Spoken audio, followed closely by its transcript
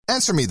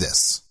Answer me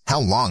this.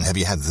 How long have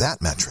you had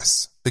that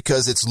mattress?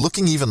 Because it's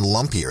looking even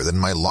lumpier than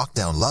my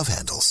lockdown love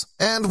handles.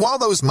 And while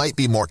those might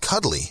be more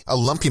cuddly, a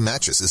lumpy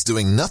mattress is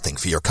doing nothing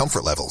for your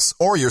comfort levels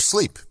or your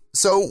sleep.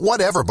 So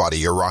whatever body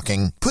you're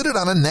rocking, put it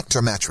on a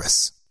Nectar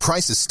mattress.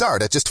 Prices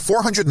start at just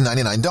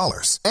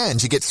 $499,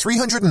 and you get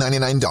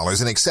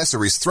 $399 in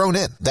accessories thrown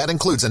in. That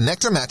includes a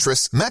Nectar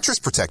mattress, mattress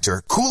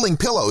protector, cooling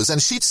pillows,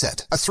 and sheet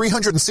set, a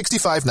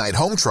 365-night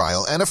home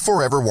trial, and a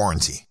forever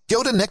warranty.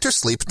 Go to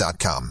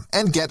NectarSleep.com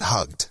and get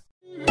hugged.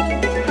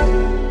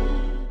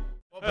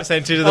 What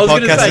percentage of the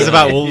podcast is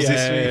about Wolves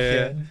this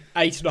week? Yeah.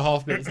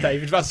 8.5 minutes,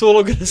 David. That's all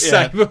I'm going to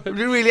say.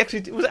 Really,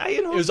 actually, was it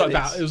 8.5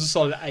 minutes? It was a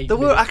solid 8 There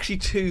were minutes. actually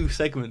 2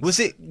 segments. Was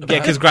it? Yeah,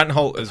 because Grant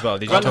Holt as well.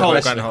 Did you talk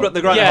about Grant Holt?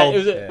 The Grant Yeah, Holt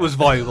it was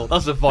viable. That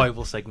was a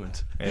viable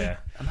segment. Yeah.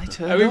 And they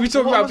turn I mean, up. we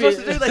talk What about am I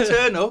supposed to do? They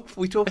turn up.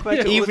 We talk about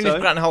it all Even the if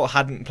time. Grant Holt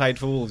hadn't played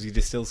for Wolves,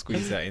 you'd still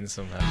squeeze that in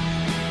somehow.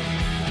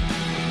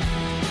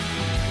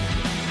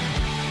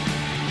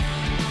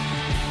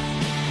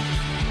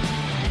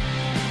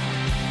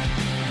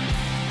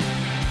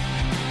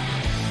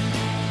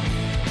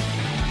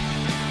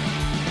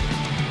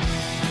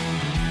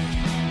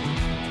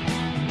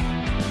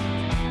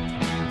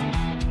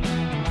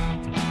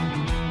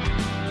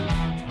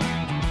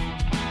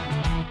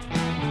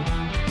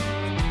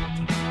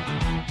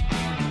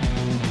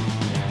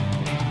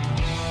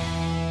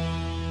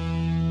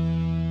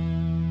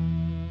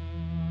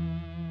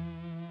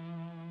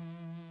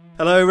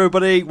 Hello,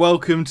 everybody.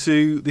 Welcome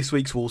to this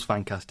week's Wolves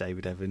Fancast.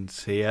 David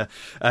Evans here.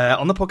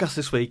 On the podcast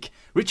this week,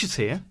 Richard's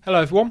here.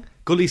 Hello, everyone.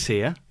 Gully's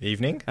here.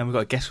 Evening. And we've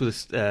got a guest with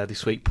us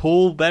this week.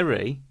 Paul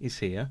Berry is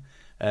here.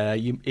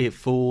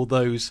 For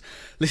those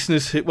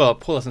listeners who... Well,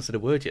 Paul hasn't said a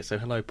word yet, so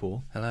hello,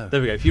 Paul. Hello.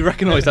 There we go. If you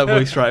recognise that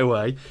voice straight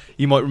away,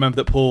 you might remember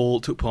that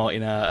Paul took part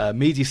in our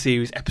media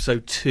series,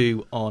 episode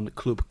 2 on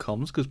Club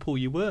Comms, because, Paul,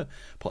 you were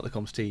part of the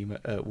comms team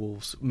at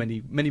Wolves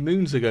many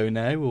moons ago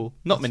now, or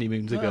not many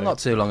moons ago. Well, not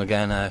too long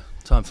ago now.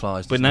 Time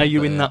flies. But now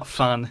you're in that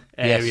fan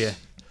area. Yes.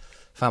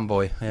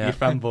 Fanboy, yeah. You're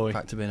fanboy.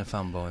 Back to being a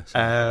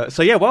fanboy.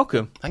 So yeah,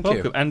 welcome. Thank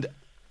welcome. you. And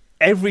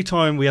every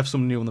time we have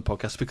someone new on the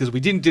podcast, because we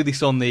didn't do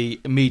this on the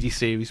media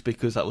series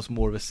because that was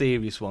more of a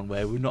serious one,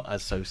 where we're not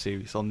as so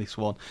serious on this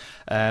one.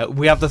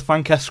 We have the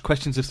Fancast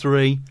questions of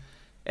 3.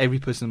 Every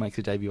person who makes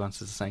a debut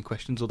answers the same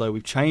questions, although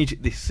we've changed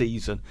it this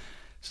season.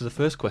 So the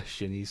first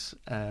question is,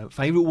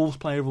 favourite Wolves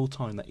player of all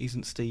time that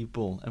isn't Steve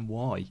Bull, and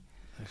why?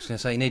 I was going to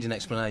say, you need an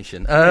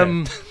explanation.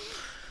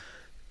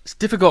 It's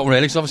difficult,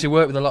 really, because obviously I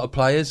worked with a lot of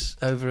players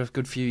over a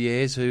good few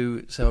years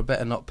so I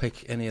better not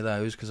pick any of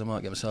those because I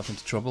might get myself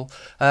into trouble.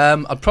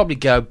 I'd probably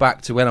go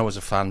back to when I was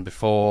a fan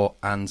before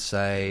and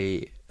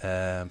say,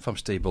 from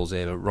Steve Bull's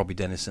era, Robbie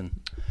Dennison.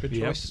 Good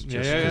choice.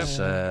 Just because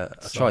I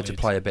tried to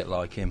play a bit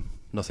like him.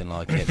 Nothing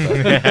like it.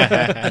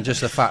 But, and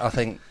just the fact, I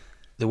think,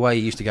 the way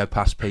he used to go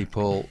past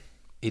people,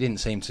 he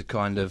didn't seem to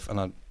kind of... And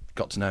I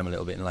got to know him a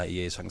little bit in later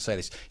years, so I can say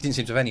this. He didn't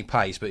seem to have any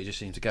pace, but he just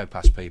seemed to go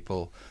past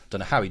people. Don't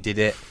know how he did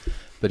it,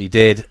 but he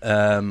did.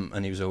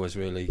 And he was always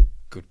really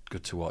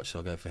good to watch, so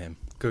I'll go for him.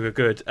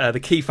 Good. The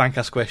key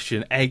Fancast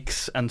question,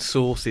 eggs and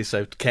sauces,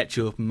 so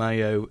ketchup,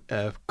 mayo,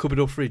 cupboard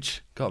or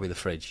fridge? Got to be the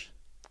fridge.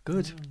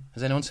 Good.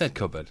 Has anyone said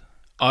cupboard?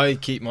 I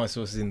keep my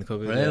sauces in the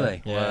cupboard.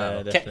 Really? Yeah,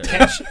 Wow.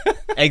 definitely.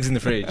 Eggs in the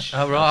fridge.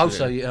 Oh, right.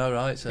 So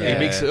You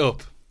mix it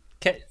up.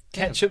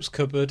 Ketchup's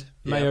cupboard,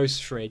 mayo's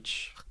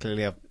fridge.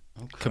 Clearly have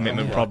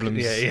commitment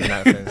problems Yeah. in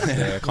that sense.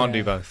 Yeah, I can't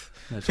do both.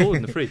 No, it's all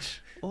in the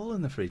fridge. All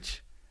in the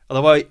fridge.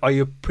 Although I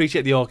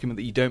appreciate the argument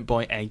that you don't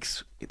buy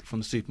eggs from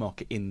the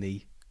supermarket in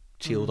the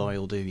chilled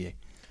aisle, do you?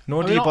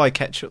 Nor do you buy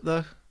ketchup,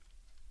 though.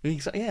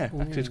 Exactly. Yeah,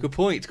 actually, it's a good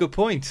point. It's a good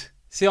point.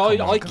 See, I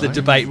The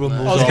debate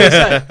rumbles I was on. going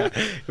to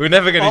say, We're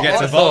never going to get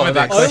to the bottom of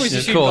that I always question,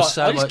 of assume course,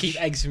 so I just much.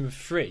 keep eggs in the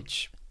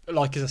fridge,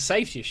 like as a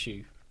safety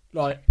issue,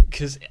 like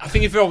because I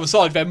think if they're on the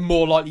side, they're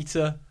more likely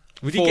to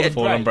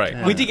fall and break.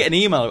 We did get an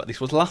email about this.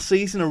 Was last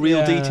season a real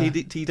Yeah.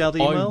 DT-dad I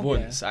email?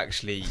 once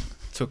actually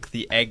took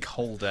the egg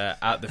holder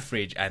out the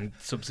fridge and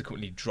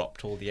subsequently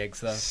dropped all the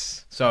eggs there.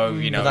 So,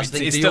 you know, But that's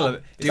it's do still you, a, do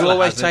it's you still a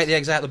always hazard. take the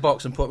eggs out of the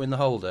box and put them in the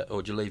holder,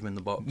 or do you leave them in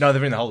the box? No,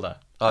 they're in the holder.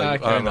 Oh,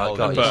 Okay. oh, In the right, holder,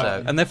 got you. but-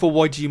 So, And therefore,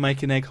 why do you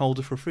make an egg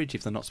holder for a fridge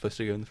if they're not supposed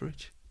to go in the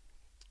fridge?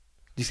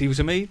 Do you see what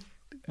I mean?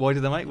 Why do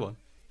they make one?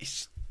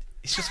 It's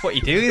just what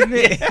you do, isn't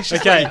it? It's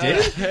just Okay, what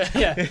you do.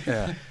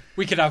 yeah.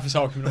 We could have this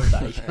argument all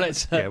day.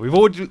 Let's. Yeah, we've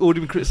already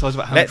been criticised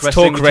about how Let's much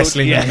talk we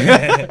wrestling.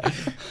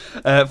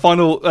 Yeah.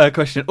 Final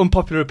question: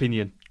 unpopular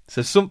opinion.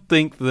 So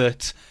something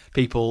that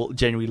people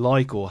generally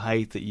like or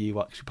hate that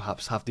you actually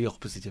perhaps have the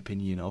opposite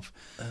opinion of.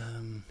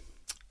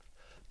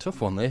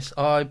 tough one, this.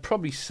 I'd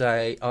probably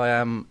say I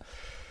am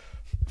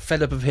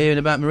fed up of hearing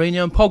about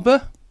Mourinho and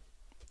Pogba,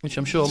 which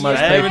I'm sure most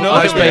Fair people,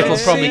 enough. most people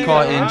Yeah. probably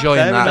quite Yeah. enjoying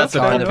Fair that enough.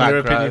 kind of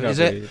Popular background. opinion, Is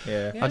I it?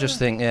 believe, Yeah. I just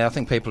think, I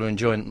think people are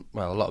enjoying.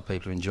 Well, a lot of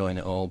people are enjoying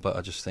it all, but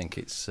I just think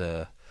it's.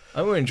 And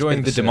we're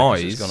enjoying the It's a bit of a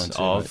circus, it's demise gone on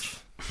too of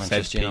much. said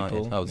Manchester United.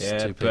 people. Oh, there's Yeah,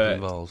 two people but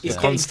involved. The It's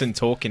Yeah. constant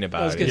talking I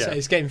about was going it. to say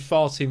it's getting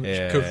far too much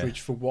Yeah. coverage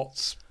for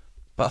what's.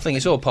 But I think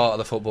it's all part of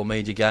the football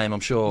media game. I'm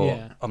sure.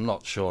 Yeah. I'm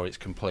not sure it's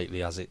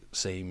completely as it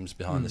seems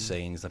behind the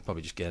scenes. They're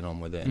probably just getting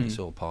on with it, and it's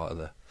all part of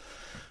the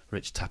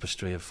rich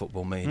tapestry of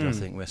football media. I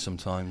think where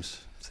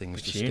sometimes things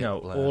Which just you get know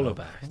blown all up.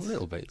 about. A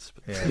little bits.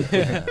 But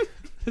Yeah.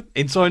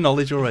 Inside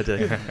knowledge already.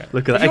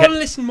 Look at If that. you want to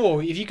listen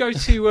more, if you go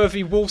to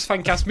the Wolves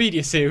Fancast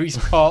Media Series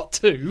Part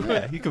 2.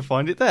 Yeah, you can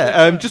find it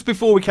there. Just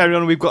before we carry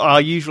on, we've got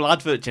our usual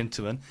advert,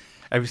 gentlemen,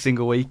 every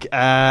single week,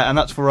 and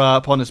that's for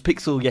our partners,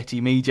 Pixel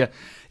Yeti Media.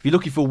 If you're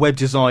looking for web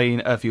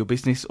design for your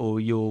business,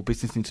 or your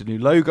business needs a new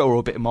logo or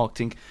a bit of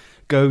marketing,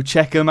 go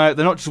check them out.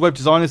 They're not just web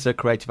designers, they're a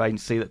creative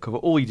agency that cover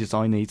all your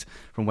design needs,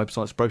 from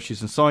websites,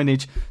 brochures and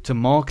signage to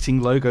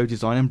marketing, logo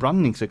design and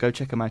branding. So go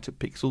check them out at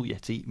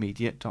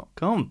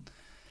pixelyetimedia.com.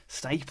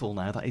 Staple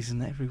now, that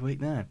isn't every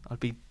week now. I'd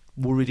be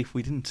worried if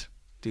we didn't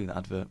do that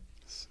advert.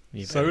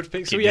 You So better would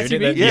Pixel keep Yeti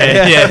doing it Media.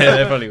 then. Yeah,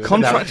 they probably would.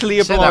 Contractually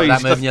You said that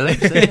without obliged. moving your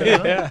lips.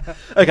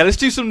 Okay, let's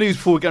do some news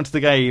before we get into the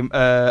game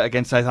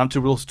against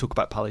Southampton. We'll also talk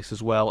about Palace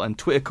as well. And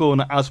Twitter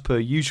corner, as per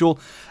usual.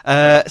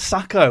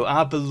 Sacco,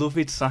 our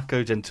beloved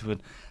Sacco,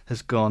 gentlemen,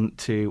 has gone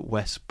to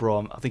West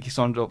Brom. I think he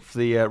signed up for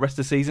the rest of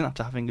the season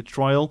after having a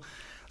trial.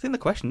 I think the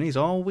question is,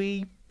 are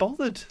we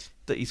bothered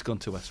that he's gone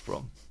to West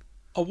Brom?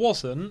 I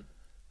wasn't,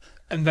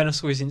 and then I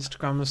saw his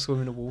Instagram and I saw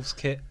him in a Wolves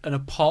kit, and a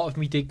part of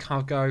me did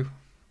kind of go,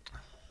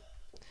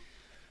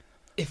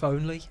 if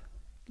only.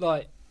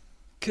 Like,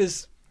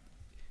 because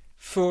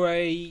for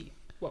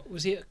what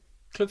was he at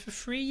club for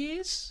 3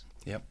 years?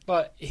 Yep.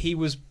 Like, he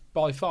was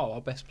by far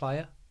our best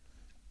player.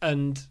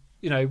 And,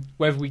 you know,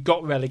 whether we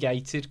got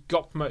relegated,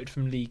 got promoted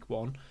from League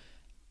One,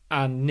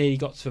 and nearly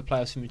got to the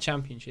playoffs in the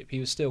Championship, he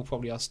was still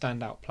probably our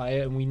standout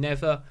player, and we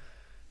never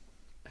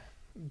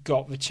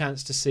got the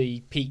chance to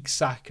see peak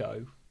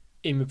Sacco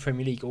in the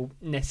Premier League or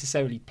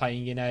necessarily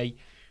playing in a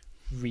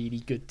really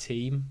good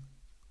team.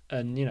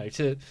 And, you know,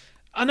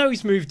 I know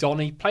he's moved on,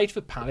 he played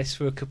for Palace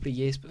for a couple of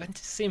years, but then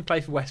to see him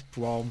play for West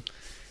Brom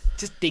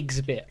just digs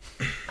a bit.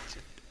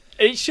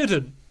 It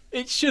shouldn't,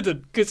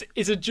 because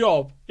it's a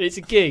job, it's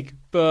a gig,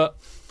 but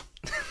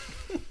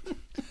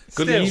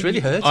Good still. news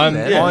really hurts I'm,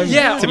 him there.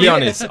 Yeah, to be yeah.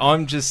 honest,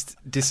 I'm just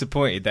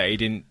disappointed that he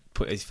didn't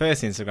put his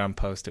first Instagram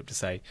post up to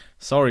say,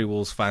 "Sorry,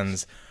 Wolves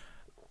fans,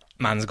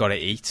 man's got to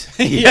eat."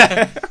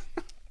 Yeah.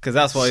 Because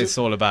that's what it's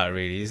all about,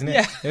 really, isn't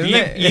it?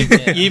 Yeah.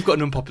 Isn't it? You've got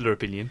an unpopular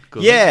opinion.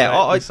 Go on, Yeah,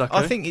 right, with Sacco.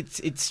 I think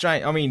it's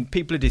strange. I mean,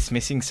 people are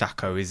dismissing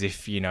Sacco as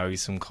if, you know,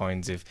 he's some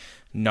kinds of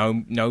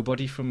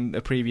nobody from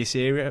a previous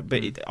era.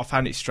 But I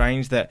found it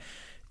strange that,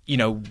 you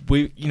know,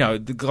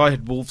 the guy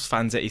had Wolves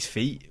fans at his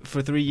feet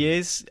for 3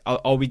 years.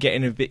 Are we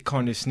getting a bit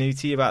kind of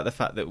snooty about the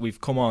fact that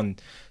we've come on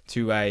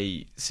to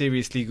a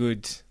seriously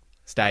good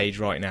stage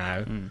right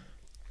now?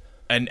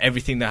 And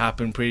everything that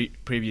happened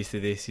previous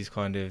to this is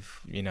kind of,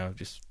 you know,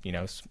 just, you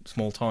know,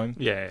 small time.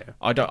 Yeah.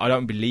 I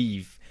don't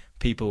believe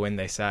people when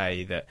they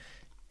say that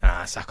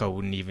Sacco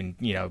wouldn't even,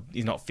 you know,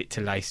 he's not fit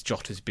to lace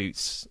Jota's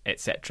boots,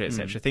 etc.,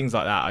 etc. Things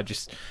like that.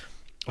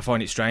 I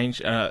find it strange.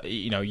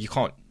 You know, you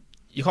can't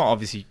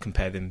obviously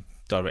compare them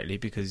directly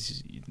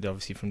because they're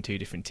obviously from two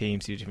different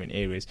teams, two different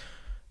eras.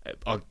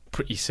 I'm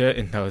pretty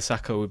certain though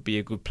Sacco would be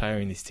a good player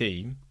in this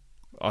team.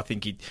 I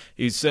think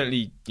he's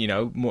certainly, you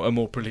know, a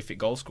more prolific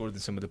goal scorer than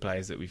some of the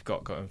players that we've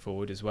got going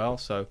forward as well.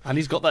 So, And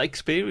he's got that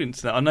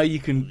experience now. I know you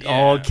can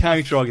Yeah.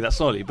 counter argue that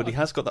slightly, but he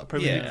has got that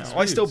Premier League yeah,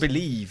 experience. I still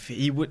believe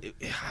he would.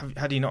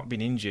 Had he not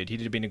been injured, he'd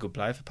have been a good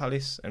player for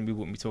Palace, and we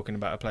wouldn't be talking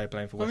about a player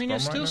playing for I West mean, Brom he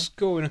was right still now.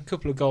 scoring a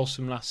couple of goals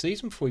from last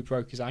season before he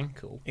broke his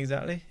ankle.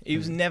 Exactly. He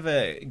was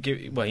never.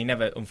 He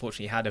never,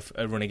 unfortunately, had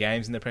a run of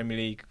games in the Premier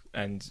League,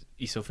 and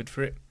he suffered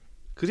for it.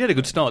 Because he had a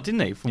good start, didn't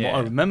he? From what Yeah.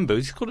 I remember,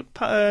 he scored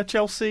at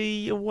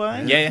Chelsea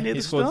away. Yeah, near he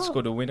the start.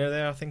 scored a winner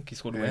there. I think he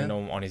scored a Yeah.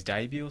 winner on his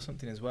debut or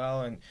something as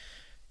well. And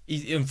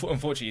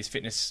unfortunately, his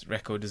fitness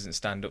record doesn't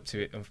stand up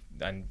to it,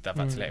 and they've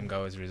had to let him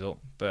go as a result.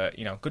 But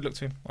you know, good luck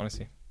to him,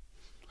 honestly.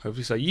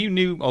 Hopefully so. You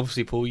knew,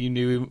 obviously, Paul, you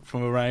knew him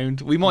from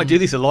around. We might do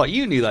this a lot.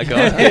 You knew that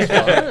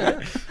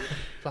guy.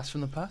 Blast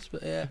from the past,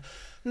 but yeah.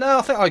 No,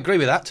 I think I agree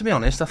with that, to be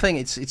honest. I think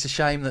it's a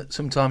shame that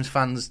sometimes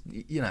fans,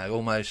 you know,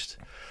 almost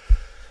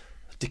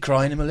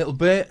decrying him a little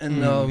bit and,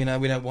 you know,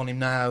 we don't want him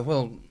now.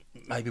 Well,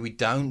 maybe we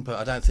don't, but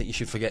I don't think you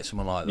should forget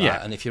someone like that.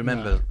 Yeah. And if you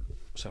remember,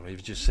 sorry,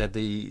 you've just said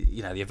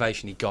the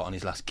ovation he got on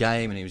his last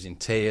game and he was in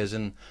tears,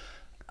 and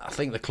I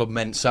think the club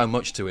meant so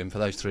much to him for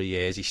those 3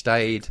 years. He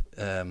stayed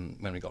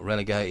when we got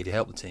relegated, he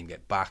helped the team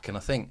get back, and I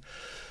think,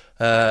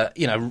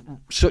 you know,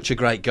 such a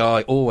great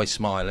guy, always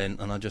smiling,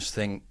 and I just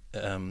think,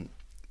 you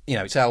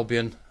know, it's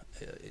Albion.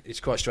 It's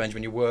quite strange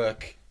when you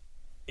work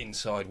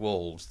inside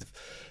Wolves.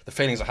 The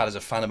feelings I had as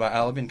a fan about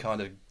Albion kind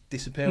of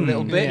disappear a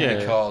little bit yeah.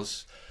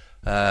 because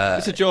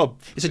It's a job.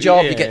 it's a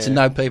job. Yeah. You get to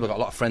know people. I've got a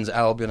lot of friends at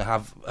Albion I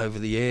have over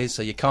the years,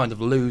 so you kind of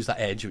lose that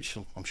edge, which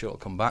I'm sure will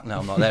come back now.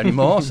 I'm not there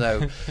anymore,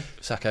 so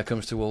Sacco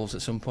comes to Wolves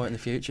at some point in the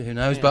future. Who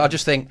knows? But I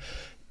just think,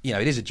 you know,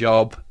 it is a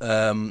job.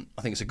 I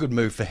think it's a good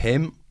move for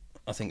him.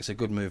 I think it's a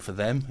good move for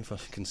them, if I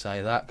can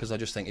say that, because I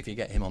just think if you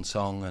get him on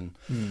song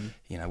and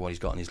you know what he's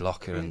got in his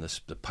locker and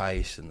the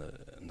pace and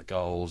the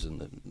goals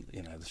and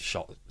the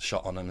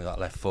shot on him with that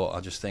left foot, I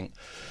just think,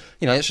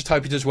 you know, let's just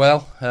hope he does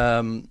well.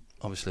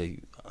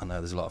 Obviously, I know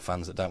there's a lot of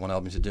fans that don't want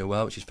Albion to do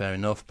well, which is fair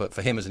enough. But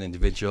for him as an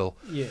individual,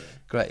 Yeah.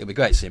 great. It'll be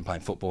great to see him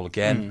playing football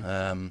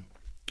again.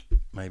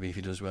 Maybe if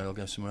he does well, he'll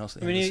go somewhere else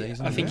at the end of the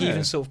season. I think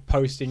even sort of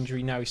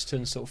post-injury, now he's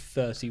turned sort of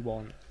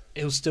 31,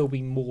 he'll still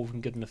be more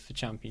than good enough for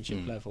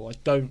Championship level. I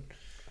don't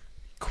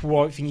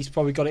quite think he's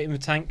probably got it in the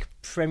tank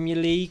Premier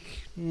League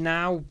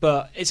now,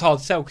 but it's hard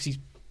to tell because he's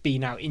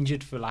been out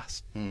injured for the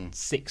last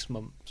 6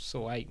 months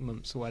or 8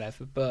 months or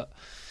whatever. But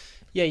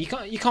yeah,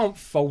 you can't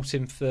fault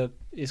him for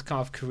his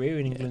kind of career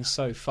in England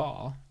so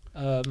far.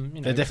 I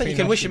think you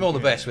can wish him all the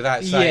best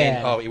without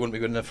saying, "Oh, he wouldn't be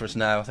good enough for us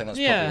now." I think that's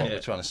probably what we're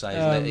trying to say,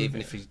 isn't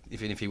it?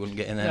 Even if he wouldn't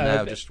get in there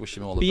now, just wish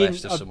him all the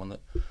best as someone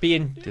that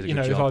did a good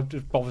job. If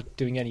I'd bothered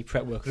doing any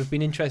prep work, I'd have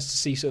been interested to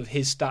see sort of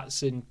his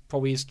stats in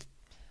probably his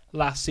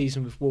last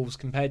season with Wolves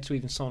compared to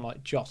even someone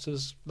like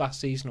Jota's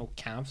last season or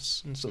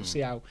Cavs, and sort of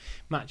see how it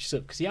matches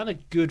up, because he had a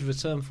good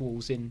return for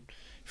Wolves in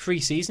 3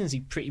 seasons.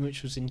 He pretty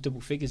much was in double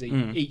figures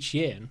each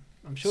year. And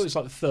I'm sure it's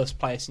like the first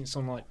player since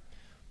oh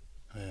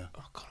God,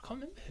 I can't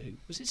remember who.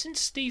 Was it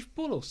since Steve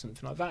Bull or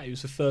something like that? He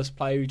was the first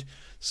player who'd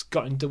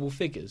got in double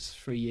figures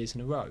 3 years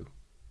in a row.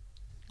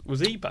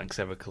 Was Ebanks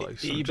ever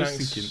close?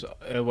 Ebanks,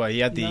 well, he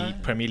had the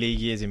Premier League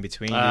years in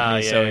between, didn't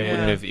he?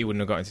 So he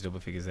wouldn't have got into double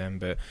figures then.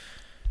 But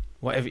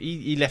whatever,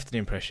 he left an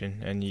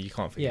impression, and you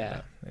can't forget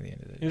that at the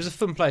end of the day. He was a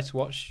fun player to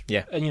watch.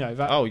 Yeah. And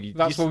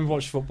that's why we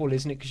watch football,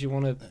 isn't it? Because you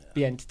want to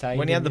be entertained.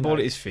 When he had the ball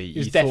at his feet, he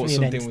was you thought definitely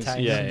something was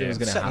going to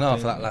happen. Second half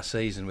of that last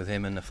season with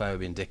him and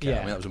Afobe and Dicker, I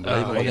mean, that was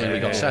unbelievable. We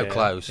got so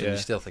close, and you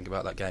still think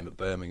about that game at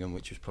Birmingham,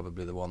 which was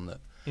probably the one that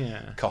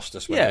cost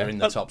us when we were in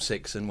the top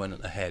 6 and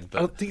went ahead.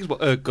 But I think it's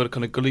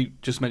what Gully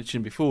just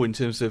mentioned before in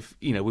terms of,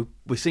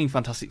 we're seeing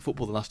fantastic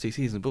football the last 2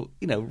 seasons, but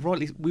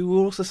rightly we were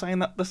also saying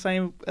that the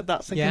same at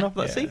that second half of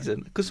that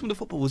season, because some of the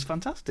football was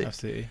fantastic.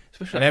 Absolutely.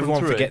 Especially and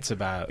everyone forgets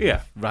about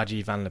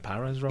Raji Van La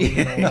Parra's role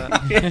and all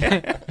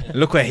that.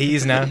 Look where he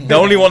is now. The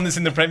only one that's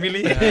in the Premier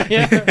League.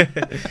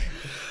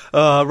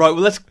 Right, well,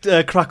 let's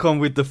crack on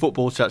with the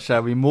football chat,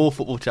 shall we? More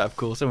football chat, of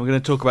course, and we're going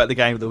to talk about the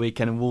game of the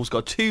weekend. And Wolves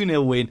got a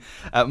 2-0 win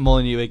at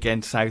Molineux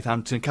against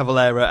Southampton.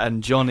 Cavallera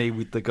and Johnny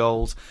with the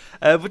goals.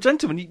 But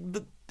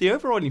gentlemen, the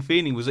overriding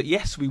feeling was that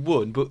yes, we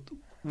won, but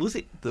was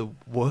it the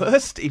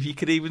worst, if you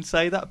could even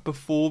say that,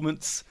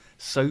 performance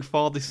so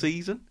far this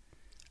season?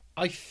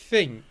 I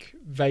think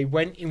they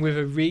went in with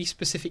a really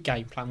specific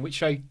game plan, which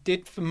they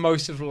did for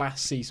most of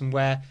last season,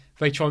 where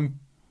they try and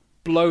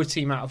blow a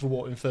team out of the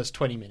water in the first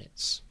 20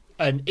 minutes.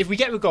 And if we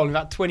get the goal in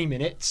about 20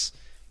 minutes,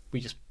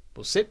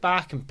 we'll sit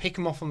back and pick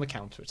them off on the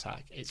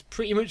counter-attack. It's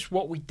pretty much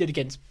what we did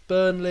against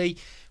Burnley.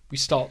 We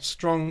started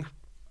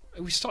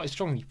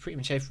strongly pretty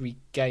much every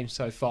game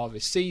so far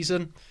this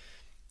season.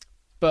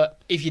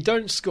 But if you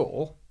don't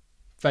score,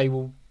 they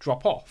will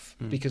drop off,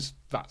 because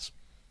that's...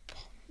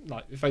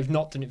 like, if they've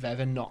not done it there,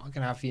 they're not going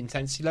to have the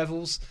intensity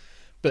levels.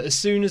 But as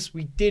soon as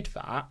we did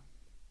that,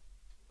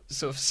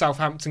 sort of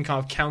Southampton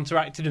kind of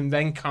counteracted and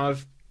then kind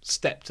of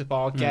stepped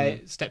up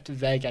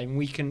their game.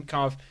 We can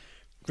kind of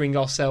bring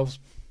ourselves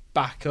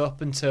back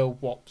up until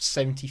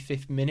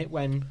 75th minute,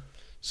 when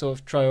sort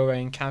of Traore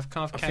and Cav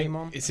kind of came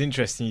on. It's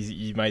interesting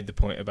you made the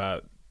point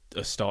about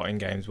us starting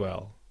games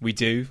well. We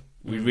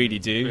really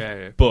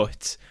do,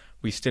 but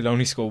we still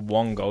only scored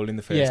 1 goal in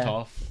the first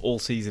half all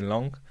season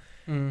long.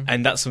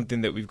 And that's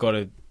something that we've got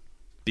to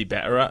be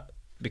better at,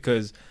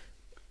 because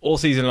all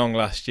season long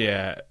last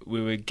year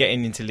we were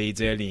getting into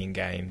leads early in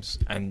games,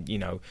 and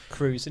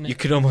cruising. You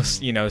could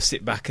almost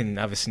sit back and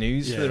have a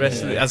snooze for the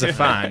rest of it as a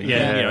fan.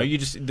 You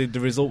just the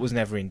result was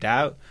never in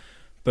doubt,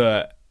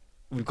 but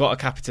we've got to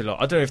capitalise.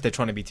 I don't know if they're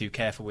trying to be too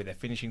careful with their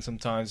finishing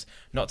sometimes,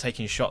 not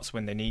taking shots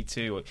when they need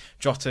to. Or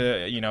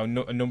Jota,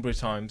 a number of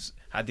times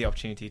had the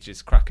opportunity to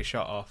just crack a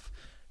shot off,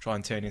 try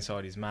and turn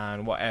inside his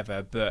man,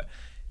 whatever, but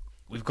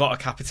we've got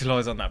to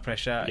capitalise on that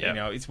pressure.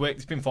 It's worked.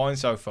 It's been fine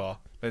so far.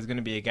 There's going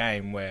to be a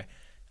game where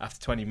after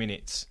 20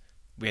 minutes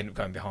we end up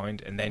going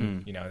behind, and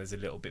then there's a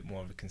little bit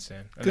more of a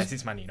concern, unless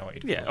it's Man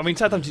United. Yeah, I mean,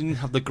 Southampton didn't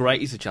have the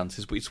greatest of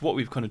chances, but it's what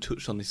we've kind of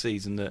touched on this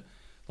season, that,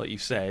 like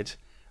you've said,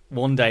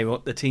 one day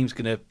the team's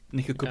going to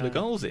nick a couple of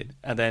goals in,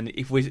 and then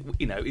if we,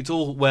 it's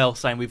all well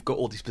saying we've got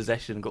all this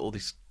possession and got all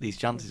these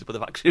chances, but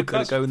they've actually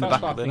got to go in the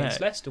back of the net.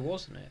 It's Leicester,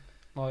 wasn't it?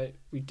 Like,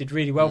 we did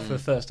really well for the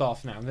first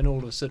half now, and then all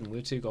of a sudden we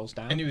were 2 goals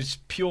down. And it was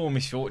pure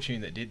misfortune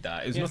that did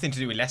that. It was nothing to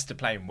do with Leicester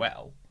playing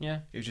well.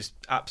 Yeah. It was just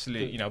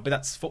absolute, but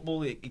that's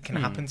football. It can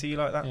happen to you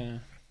like that. Yeah.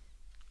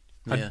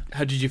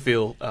 How did you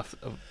feel after...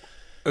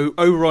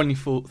 overriding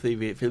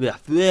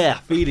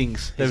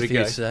feelings? There we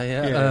go.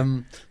 Say,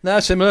 no,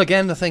 similar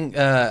again. I think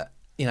that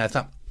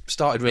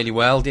started really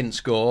well, didn't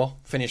score,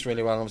 finished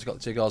really well, obviously got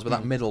the 2 goals, but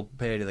that middle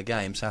period of the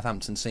game,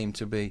 Southampton seemed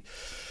to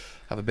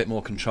have a bit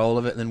more control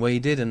of it than we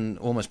did, and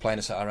almost playing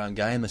us at our own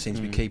game. They seemed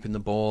to be keeping the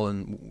ball,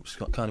 and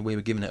we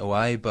were giving it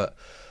away. But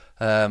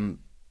I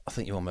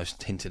think you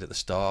almost hinted at the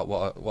start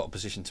what a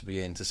position to be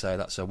in, to say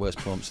that's our worst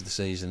performance of the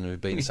season.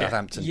 We've beaten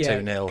Southampton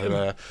 2-0, who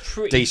are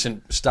a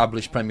decent,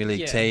 established Premier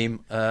League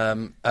team.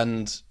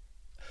 And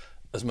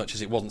as much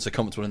as it wasn't so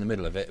comfortable in the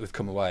middle of it, we've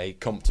come away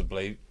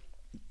comfortably.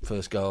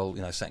 First goal,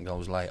 second goal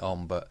was late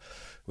on, but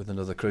with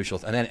another crucial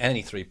and then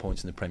any 3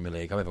 points in the Premier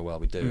League, however well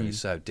we do, is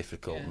so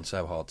difficult and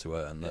so hard to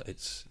earn that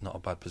it's not a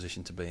bad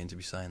position to be in, to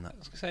be saying that. I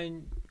was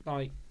saying,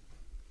 like,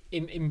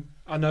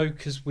 I know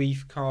because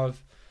we've kind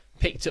of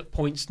picked up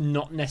points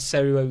not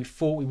necessarily where we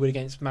thought we would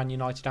against Man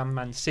United and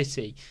Man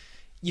City.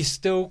 You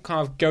still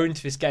kind of go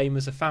into this game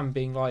as a fan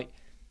being like,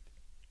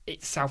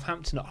 it's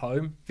Southampton at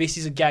home. This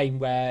is a game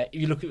where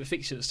if you look at the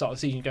fixture at the start of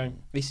the season, you're going,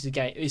 this is a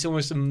game. It's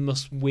almost a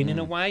must-win in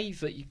a way.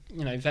 That you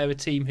know, they're a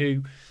team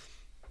who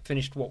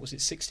finished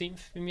 16th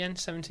in the end,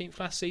 17th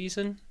last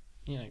season.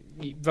 You know,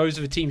 those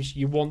are the teams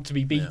you want to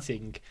be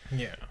beating.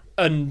 Yeah.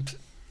 And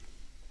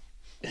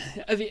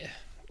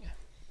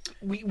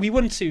we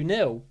won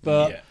 2-0,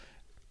 but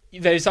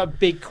there's that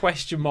big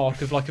question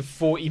mark of like a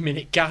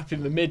 40-minute gap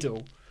in the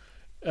middle.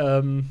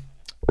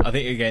 I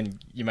think, again,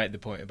 you make the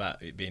point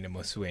about it being a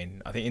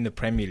must-win. I think in the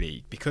Premier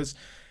League, because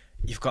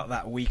you've got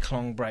that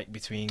week-long break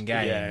between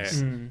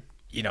games,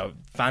 you know,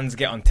 fans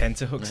get on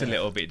tenterhooks a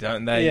little bit,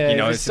 don't they? Yeah, you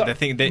know, so they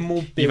think that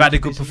you've had a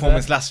good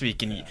performance last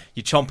week and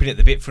you're chomping at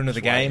the bit for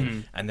another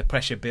game, and the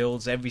pressure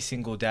builds every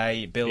single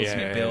day. It builds and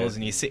it builds,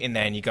 and you're sitting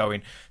there and you're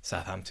going,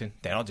 Southampton,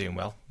 they're not doing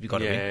well. We've got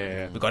to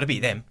win. We've got to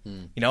beat them.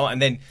 You know,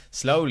 and then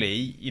slowly,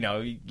 you know,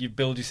 you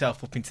build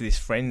yourself up into this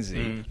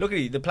frenzy. Look at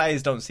it, the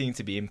players don't seem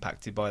to be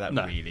impacted by that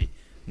really.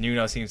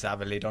 Nuno seems to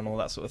have a lid on all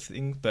that sort of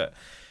thing, but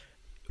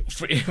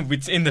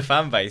in the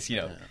fan base, you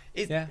know,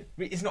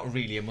 it's not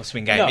really a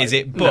must-win game, is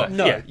it? But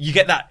you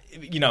get that,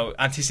 you know,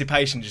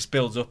 anticipation just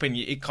builds up, and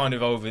it kind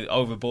of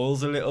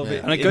overboils a little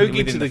bit. And going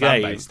into the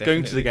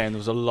game, there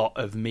was a lot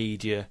of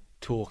media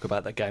talk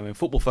about that game, and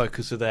Football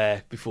Focus were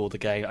there before the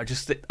game.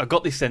 I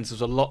got this sense there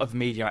was a lot of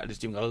media outlets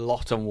doing a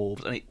lot on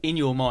Wolves, and in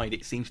your mind,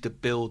 it seems to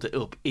build it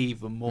up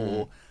even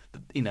more.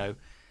 You know,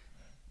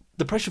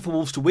 the pressure for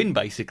Wolves to win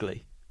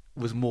basically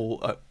was more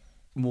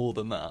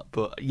than that,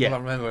 but Well, I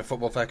remember when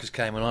Football Focus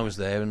came when I was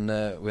there, and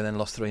we then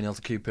lost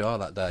 3-0 to QPR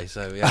that day.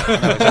 So I know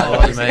exactly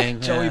what you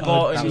mean. Joey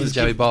Barton, that was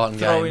the Joey Barton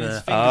game.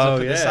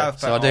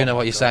 So I do know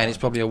what you're saying. It's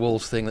probably a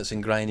Wolves thing that's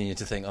ingrained in you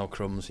to think, oh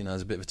crumbs, you know,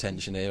 there's a bit of a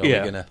tension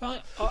here.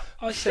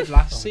 I said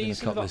last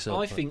season that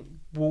I think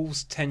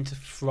Wolves tend to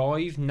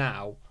thrive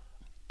now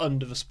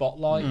under the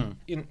spotlight.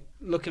 You know,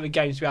 look at the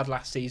games we had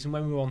last season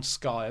when we were on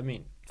Sky. I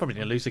mean, probably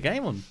going to lose the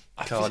game on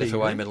Cardiff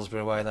away,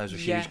 Middlesbrough away. Those were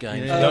huge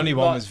games. The only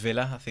one was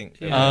Villa, I think.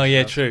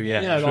 True.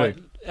 You know,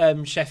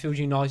 like Sheffield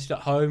United at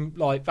home,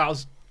 like that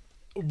was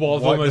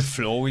almost the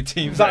floor with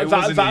teams.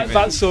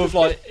 That sort of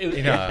like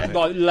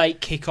like late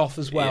kick-off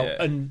as well,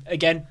 Yeah. and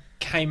again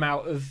came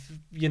out of,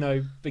 you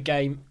know, the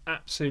game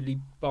absolutely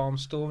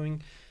barnstorming,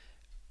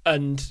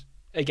 and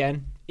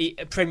again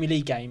a Premier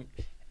League game,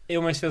 it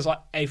almost feels like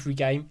every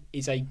game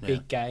is a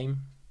big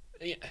game.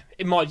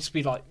 It might just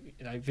be like,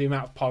 you know, the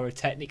amount of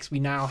pyrotechnics we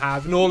now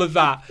have and all of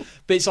that,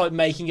 but it's like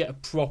making it a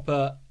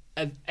proper.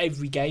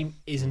 Every game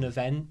is an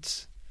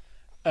event,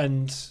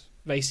 and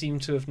they seem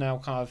to have now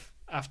kind of,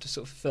 after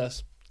sort of the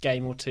first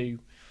game or two,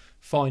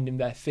 finding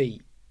their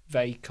feet.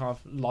 They kind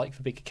of like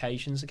the big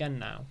occasions again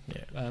now,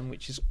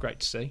 which is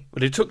great to see.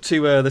 Well, it took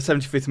to the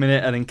 75th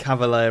minute, and then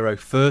Cavallero,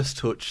 first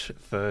touch,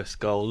 first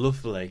goal.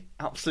 Lovely,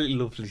 absolutely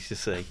lovely to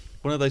see.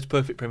 One of those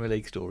perfect Premier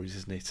League stories,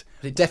 isn't it?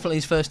 Was it definitely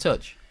his first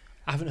touch?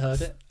 I haven't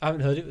heard it.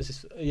 It was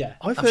just,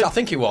 I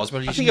think it was,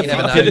 but I think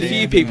I've heard a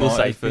few people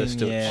say first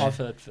touch. I've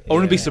heard. I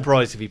wouldn't be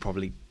surprised if he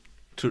probably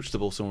touched the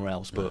ball somewhere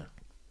else, but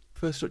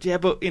first touch. Yeah,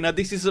 but you know,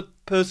 this is a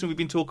person we've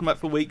been talking about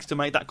for weeks to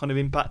make that kind of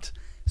impact.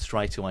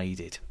 Straight away, he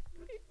did.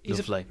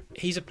 Lovely.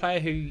 He's a player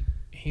who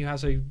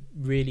has a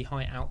really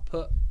high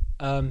output.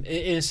 In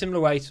a similar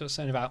way to what I was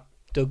saying about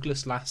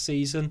Douglas last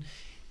season,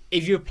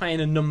 if you're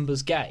playing a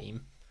numbers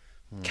game,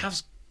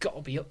 Cav's got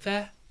to be up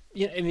there.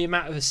 You know, in the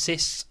amount of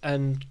assists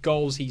and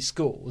goals he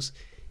scores,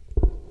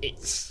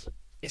 it's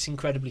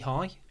incredibly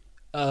high.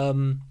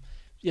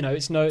 You know,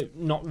 it's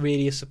not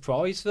really a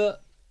surprise that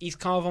he's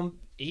kind of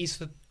he's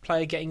the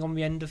player getting on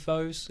the end of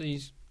those.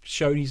 He's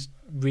shown he's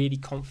really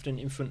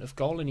confident in front of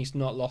goal, and he's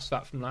not lost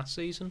that from last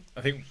season.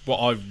 I think what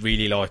I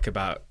really like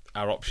about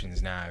our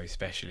options now,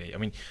 especially, I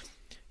mean,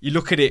 you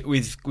look at it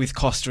with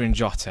Costa and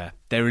Jota,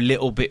 they're a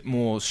little bit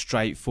more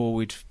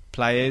straightforward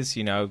players.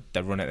 You know,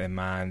 they run at their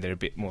man, they're a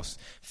bit more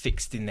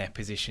fixed in their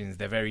positions,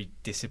 they're very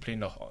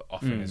disciplined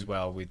often as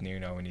well with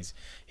Nuno and his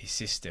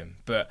system.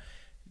 But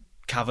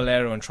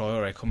Cavallero and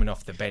Traoré coming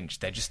off the bench,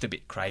 they're just a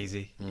bit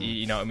crazy.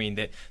 You know what I mean?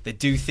 They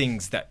do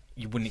things that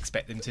you wouldn't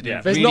expect them to do.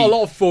 Yeah. There's not a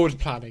lot of forward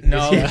planning.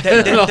 No,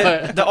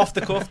 they're off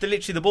the cuff. They're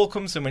literally, the ball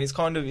comes to them and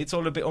it's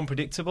all a bit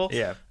unpredictable.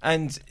 Yeah.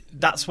 And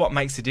that's what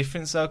makes the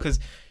difference, though, because,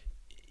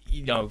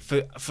 you know,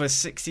 for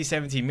 60,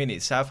 70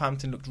 minutes,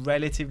 Southampton looked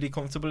relatively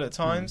comfortable at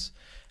times.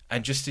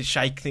 And just to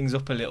shake things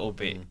up a little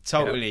bit,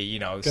 you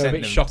know,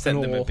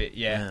 send them a bit,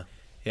 yeah.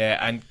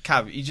 And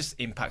Cav, he just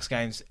impacts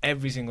games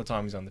every single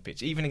time he's on the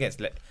pitch. Even against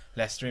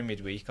Leicester in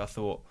midweek, I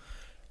thought,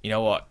 you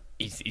know what,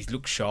 he's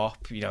looked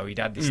sharp. You know, he'd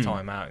had this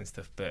time out and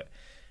stuff, but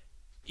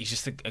he's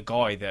just a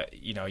guy that,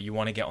 you know, you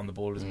want to get on the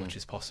ball as much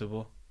as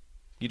possible.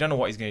 You don't know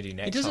what he's going to do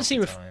next.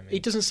 He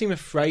doesn't seem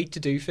afraid to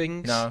do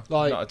things. No,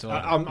 like, not at all.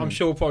 I'm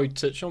sure we'll probably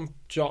touch on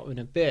Jota in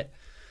a bit,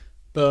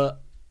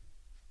 but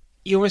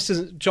he almost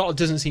doesn't. Jota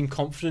doesn't seem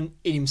confident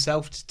in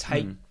himself to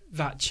take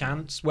that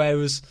chance.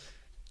 Whereas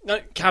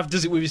Cav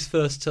does it with his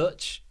first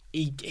touch.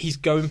 He's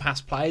going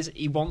past players.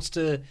 He wants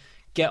to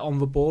get on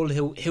the ball.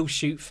 He'll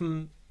shoot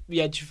from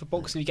the edge of the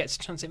box if he gets a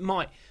chance. It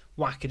might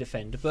whack a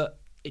defender, but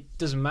it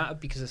doesn't matter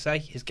because, I say,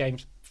 his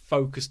game's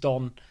focused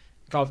on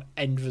kind of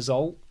end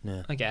result.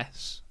 Yeah. I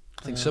guess.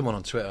 I think someone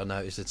on Twitter I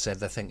noticed had said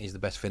they think he's the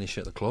best finisher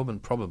at the club,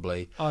 and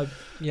probably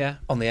Yeah.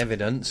 on the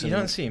evidence. You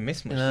don't see him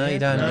miss much. No, do you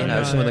don't.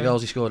 No. Some of the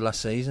goals he scored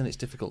last season, it's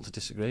difficult to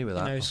disagree with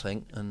that. He I knows.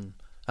 think, and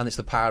it's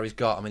the power he's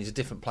got. I mean, he's a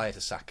different player to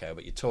Sacco,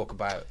 but you talk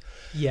about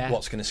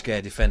what's going to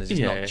scare defenders.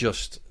 It's not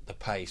just the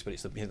pace, but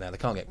it's they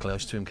can't get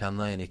close to him, can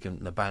they? And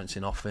they're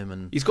bouncing off him,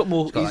 and He's got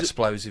more. he's got that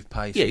explosive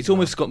pace. Yeah, he's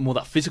almost got more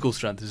that physical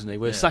strength, isn't he?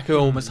 Where Sacco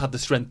almost had the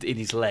strength in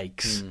his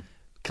legs.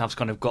 Cav's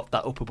kind of got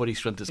that upper body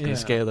strength that's going to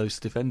scare those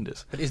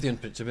defenders. But it's the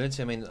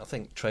unpredictability. I mean, I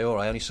think Traore,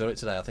 I only saw it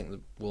today. I think the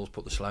Wolves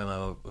put the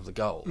slow-mo of the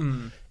goal.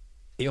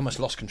 He almost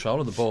lost control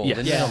of the ball,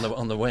 didn't he,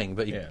 on the wing?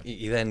 But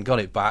he then got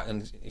it back,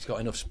 and he's got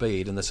enough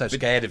speed, and they're so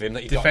scared of him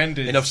that he's got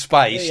enough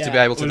space to be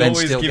able to then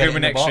still give get him in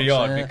an the extra box.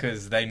 yard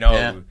because they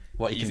know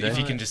what he can if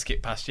do. he can just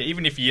skip past you,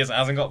 even if he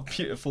hasn't got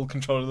full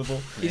control of the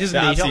ball. He doesn't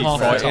They're need it absolutely half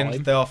the frightened.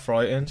 time. They are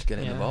frightened. Get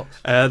in the box.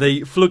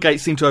 The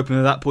floodgates seemed to open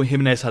at that point.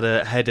 Jimenez had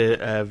a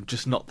header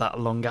just not that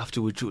long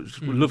afterwards,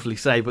 which was a lovely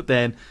save. But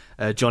then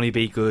Johnny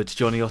B. Good,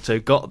 Johnny Otto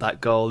got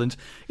that goal. And,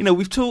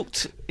 we've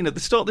talked, at the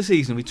start of the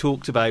season, we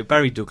talked about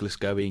Barry Douglas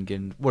going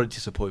and what a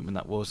disappointment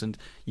that was. And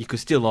you could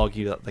still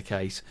argue that's the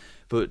case.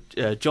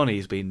 But Johnny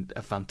has been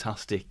a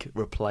fantastic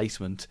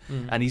replacement,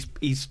 and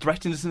he's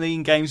threatened us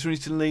in games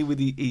recently. With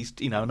he's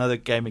another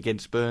game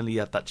against Burnley, he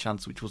had that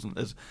chance which wasn't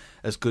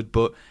as good,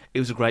 but it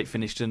was a great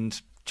finish, and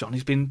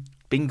Johnny's been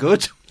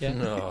good. Yeah.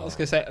 No. I was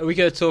going to say, are we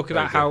going to talk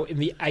about how in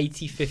the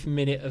 85th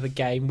minute of a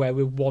game where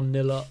we're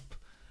 1-0 up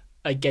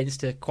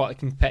against quite a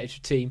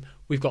competitive team,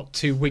 we've got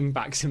two wing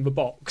backs in the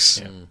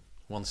box?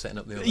 One setting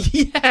up the other.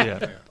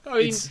 Yeah. I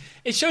mean,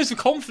 it shows the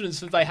confidence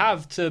that they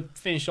have to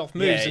finish off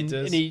moves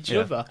in each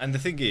other. And the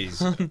thing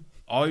is,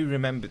 I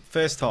remember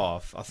first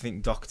half, I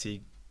think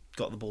Doherty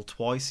got the ball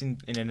twice in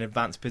an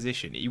advanced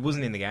position. He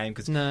wasn't in the game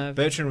because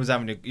Bertrand was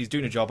he's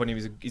doing a job, and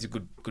he's a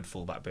good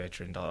fullback,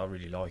 Bertrand. I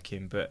really like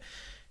him, but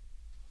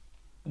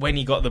when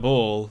he got the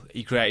ball,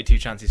 he created two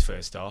chances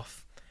first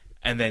half,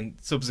 and then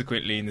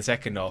subsequently in the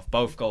second half,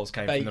 both goals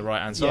came from the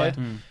right hand side.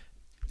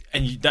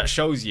 And that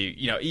shows you,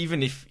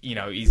 even if,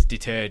 he's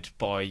deterred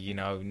by,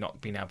 not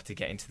being able to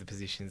get into the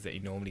positions that he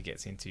normally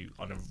gets into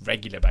on a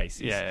regular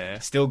basis.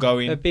 Still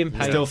going,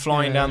 still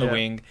flying down the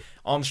wing.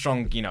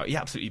 Armstrong, he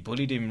absolutely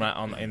bullied him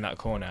in that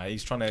corner.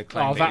 He's trying to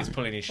claim that he's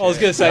pulling his shirt. I was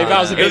going to say, that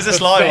was a bit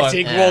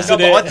pathetic,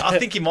 wasn't it? I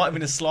think it might have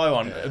been a sly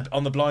one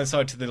on the blind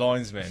side to the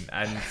linesman,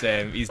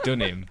 and he's done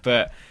him.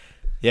 But,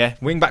 yeah,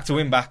 wing back to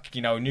wing back,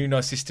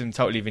 Nuno's system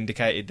totally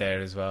vindicated there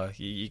as well.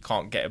 You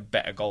can't get a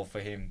better goal for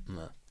him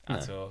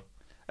at all.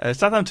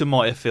 Southampton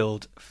might have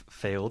felt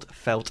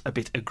a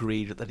bit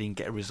aggrieved that they didn't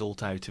get a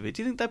result out of it.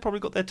 Do you think they probably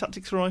got their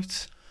tactics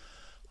right?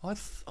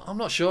 I'm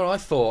not sure.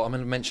 I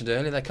mentioned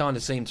earlier, they kind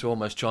of seemed to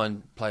almost try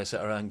and play us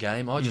at our own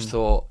game. I just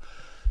thought,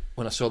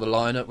 when I saw the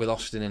lineup with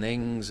Austin and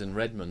Ings and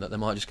Redmond, that they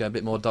might just go a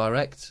bit more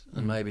direct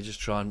and maybe just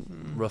try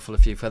and ruffle a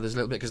few feathers a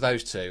little bit. Because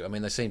those two,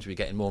 they seem to be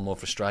getting more and more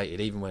frustrated,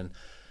 even when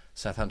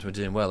Southampton were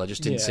doing well. They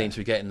just didn't seem to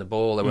be getting the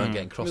ball. They weren't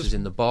getting crosses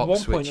in the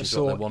box, which is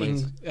what they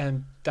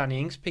wanted.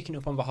 Danny Ings picking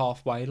up on the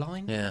halfway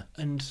line. Yeah.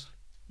 And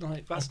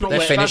that's not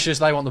they're finishers.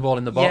 They want the ball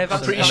in the box. Yeah,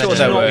 that's pretty sure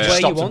they were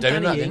stopped them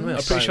doing that, didn't we?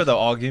 I'm pretty sure they were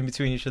arguing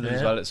between each other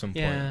as well at some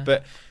point.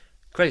 But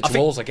credit to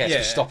Wolves, I guess,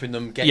 for stopping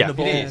them getting the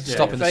ball,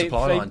 stopping the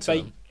supply line to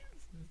them.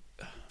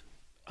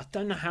 I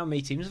don't know how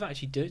many teams have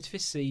actually done it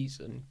this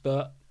season,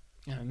 but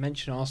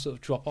mention our sort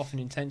of drop off in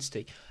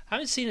intensity. I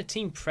haven't seen a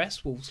team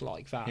press Wolves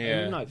like that.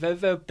 Yeah.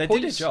 They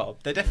did a job.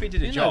 They definitely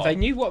did a job. They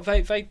knew what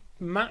they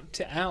mapped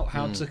it out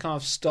how to kind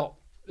of stop,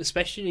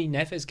 especially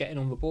Neves getting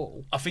on the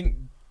ball. I think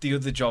the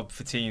other job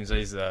for teams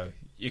is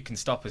you can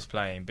stop us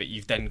playing, but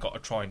you've then got to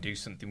try and do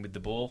something with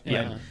the ball.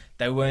 Yeah.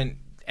 They weren't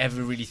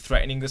ever really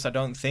threatening us. I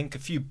don't think a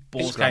few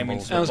balls came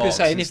into the box. I was going to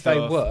say, and if they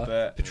were,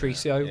 but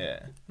Patricio.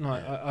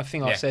 I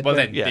think I said. Well,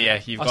 then,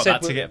 you've got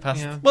that to get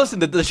past. Yeah. Well, listen,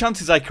 the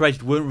chances they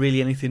created weren't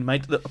really anything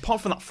made. Apart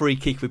from that free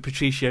kick with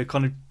Patricio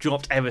kind of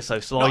dropped ever so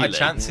slightly. Not a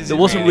chance, there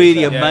wasn't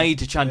really a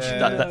major chance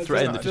that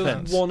threatened the There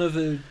defence. was one of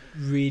the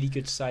really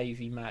good save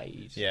he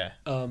made. Yeah.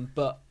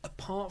 But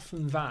apart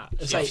from that,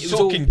 it was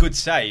talking good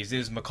saves. There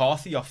was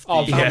McCarthy off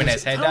the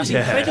Jimenez header. That was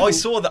incredible. I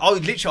saw that. I was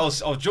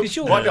jumped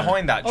right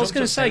behind that. I was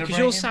going to say, because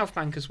you're South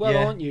Bank as well,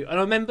 Yeah. aren't you? And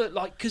I remember,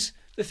 because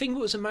the thing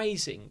that was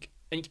amazing,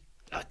 and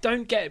I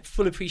don't get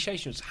full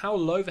appreciation, was how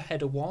low the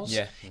header was.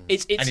 Yeah.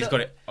 It's and he's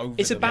got it over.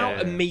 It's about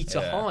a metre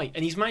high,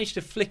 and he's managed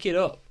to flick it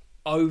up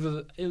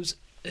over. It was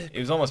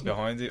almost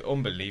behind it.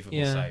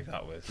 Unbelievable save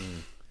that was.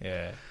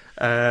 Yeah.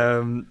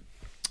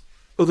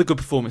 Other good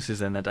performances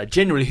then that day.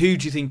 Generally, who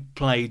do you think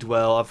played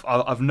well?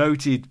 I've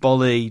noted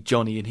Bolly,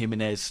 Johnny, and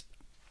Jimenez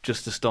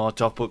just to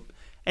start off, but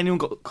anyone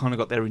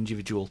got their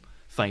individual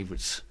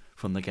favourites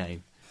from the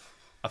game?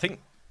 I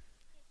think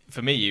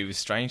for me, it was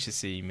strange to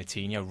see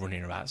Moutinho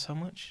running about so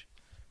much.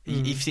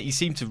 He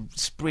seemed to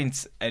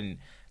sprint and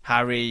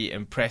harry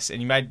and press, and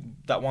he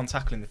made that one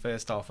tackle in the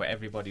first half where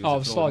everybody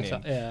was applauding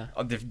him. Yeah.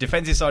 On the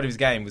defensive side of his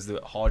game was the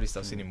hardest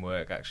I've seen him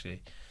work,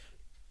 actually.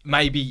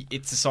 Maybe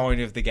it's a sign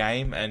of the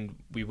game, and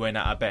we weren't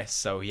at our best,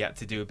 so he had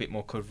to do a bit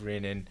more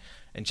covering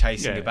and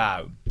chasing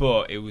about.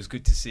 But it was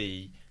good to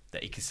see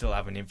that he could still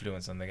have an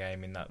influence on the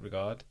game in that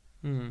regard.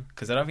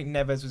 Because I don't think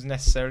Neves was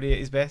necessarily at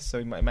his best, so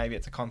he maybe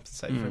had to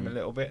compensate for him a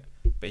little bit.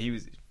 But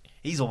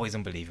he's always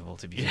unbelievable,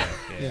 to be fair.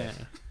 Yeah.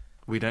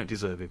 We don't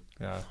deserve him.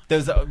 No. There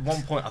was at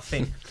one point, I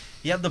think,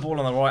 he had the ball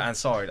on the right-hand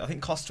side. I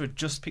think Costa had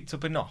just picked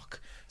up a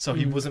knock, so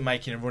he wasn't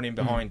making a run in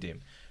behind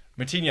him.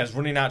 Martinez's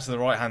running out to the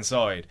right-hand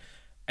side,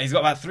 and he's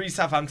got about 3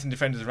 Southampton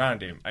defenders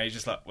around him, and he's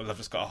just like, well, I've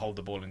just got to hold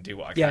the ball and do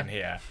what I can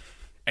here.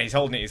 And he's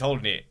holding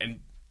it, and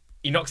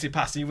he knocks it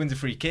past and he wins a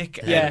free kick.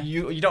 And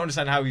you don't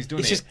understand how he's done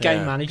it. It's just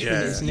game management,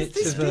 isn't it?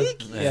 He's this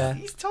big.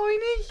 He's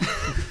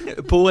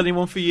tiny. Paul,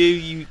 anyone for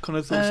you kind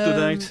of thought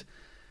stood out?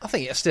 I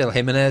think it's still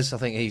Jimenez. I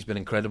think he's been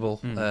incredible.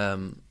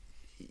 You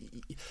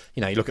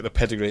look at the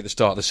pedigree at the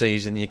start of the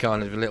season, you're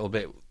kind of a little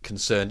bit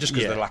concerned just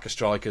because of the lack of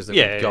strikers that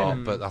we've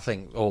got. But I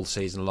think all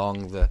season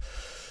long,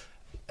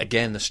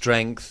 the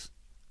strength.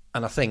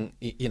 And I think,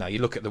 you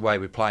look at the way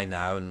we play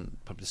now, and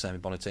probably the same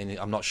with Bonatini,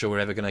 I'm not sure we're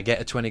ever going to get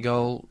a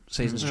 20-goal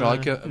season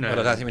striker, but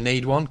I don't think we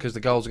need one because the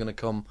goals are going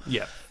to come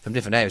from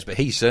different areas. But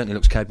he certainly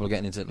looks capable of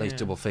getting into at least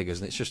double figures.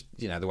 And it's just,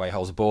 the way he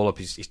holds the ball up,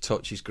 his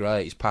touch is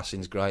great, his passing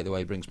is great, the way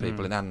he brings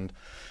people in, and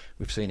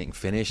we've seen it can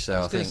finish.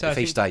 So I think if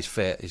he stays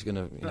fit, he's going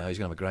to he's going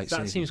to have a great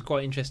season. That seems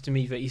quite interesting to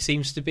me, that he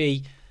seems to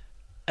be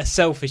a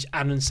selfish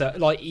and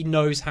he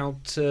knows how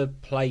to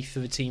play for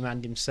the team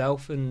and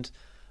himself. And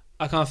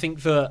I kind of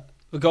think that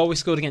the goal we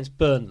scored against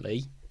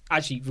Burnley,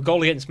 actually the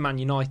goal against Man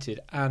United,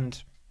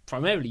 and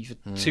primarily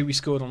the 2 we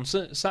scored on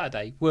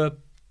Saturday were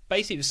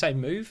basically the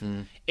same move.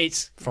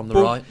 It's from the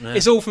right. Yeah.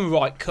 It's all from the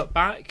right, cut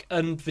back,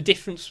 and the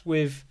difference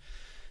with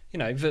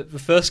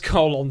the first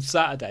goal on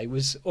Saturday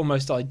was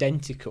almost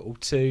identical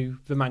to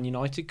the Man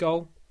United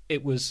goal.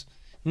 It was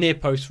near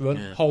post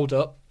run, hold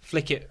up,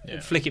 flick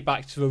it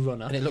back to the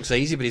runner, and it looks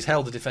easy, but he's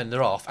held the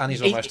defender off, and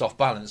he's almost off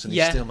balance, and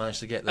he's still managed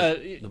to get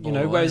the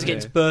ball. Whereas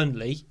against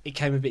Burnley, it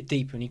came a bit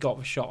deeper, and he got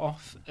the shot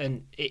off,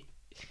 and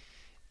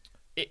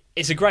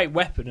it's a great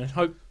weapon, and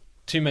hope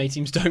too many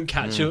teams don't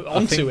catch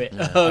onto it.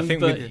 I think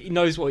but he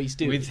knows what he's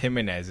doing. With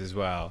Jimenez as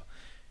well,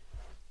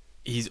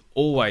 he's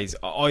always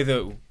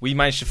either we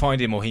manage to find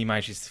him or he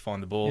manages to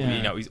find the ball.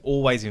 He's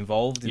always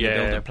involved in the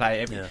build-up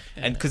play,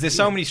 and because there's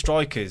so many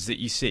strikers that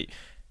you see.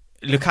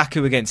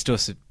 Lukaku against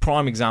us, a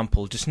prime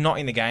example, just not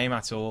in the game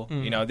at all.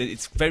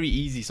 It's very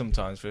easy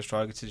sometimes for a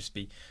striker to just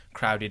be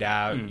crowded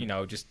out.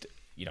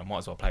 Might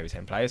as well play with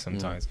 10 players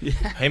sometimes.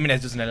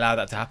 Jimenez doesn't allow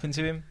that to happen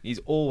to him. He's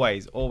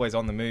always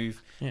on the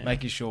move,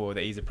 making sure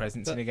that he's a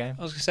presence in the game.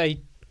 I was going to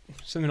say,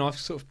 something I've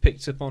sort of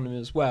picked up on him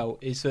as well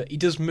is that he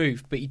does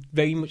move, but he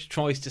very much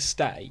tries to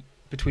stay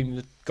between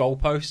the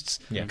goalposts.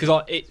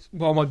 Because it's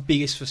one of my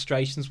biggest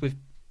frustrations with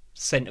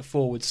centre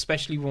forwards,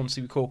 especially ones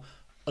who we call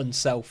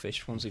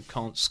unselfish, ones who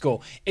can't score,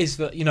 is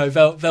that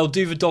they'll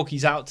do the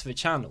doggies out to the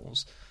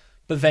channels,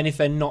 but then if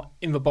they're not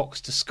in the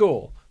box to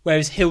score,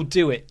 whereas he'll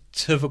do it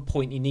to the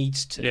point he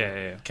needs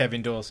to.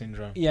 Kevin Doyle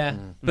syndrome.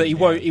 But he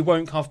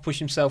won't kind of push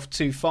himself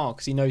too far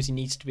because he knows he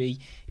needs to be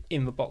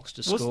in the box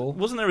to score.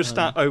 Wasn't there a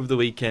stat over the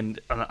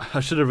weekend, and I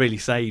should have really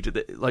saved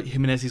it, that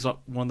Jimenez is like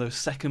one of those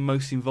second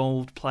most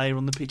involved player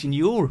on the pitch in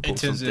Europe or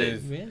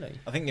something? Really?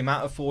 I think the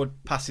amount of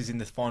forward passes in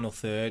the final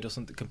third or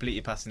something,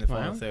 completed passes in the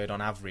final third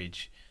on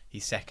average,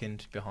 he's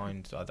second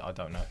behind, I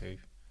don't know who.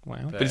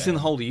 Wow. But it's in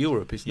the whole of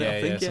Europe, isn't it?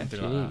 I think, something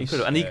like that.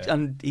 Incredible.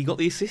 And he got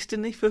the assist,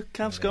 didn't he, for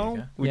Cavs' goal?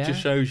 Which just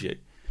shows you.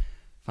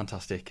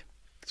 Fantastic.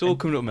 It's all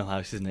coming up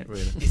Millhouse, isn't it,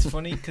 really? It's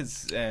funny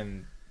because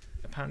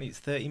apparently it's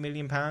 £30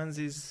 million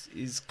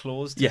is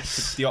claused.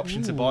 The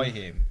option to buy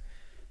him.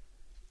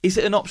 Is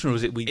it an option or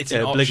is it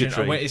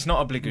obligatory? Well, it's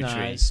not obligatory.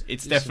 No,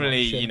 it's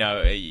definitely,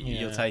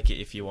 you'll take it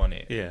if you want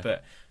it. Yeah.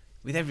 But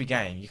with every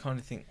game, you kind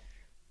of think,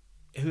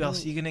 who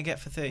else are you going to get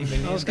for 30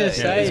 million? I was going to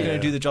say, he's going to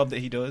do the job that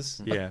he does.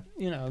 Yeah.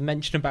 I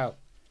mentioned about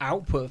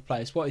output of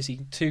players. What is he?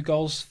 2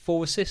 goals,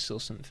 4 assists,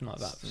 or something like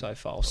that so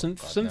far.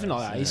 Something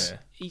like that.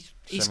 He's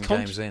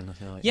games in. I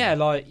feel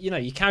like,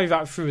 you carry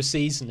that through a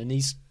season, and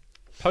he's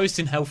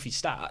posting healthy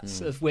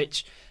stats. Of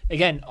which,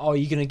 again, are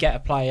you going to get a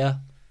player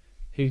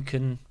who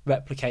can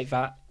replicate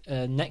that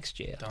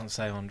next year? Don't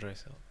say Andre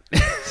Silva.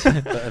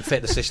 And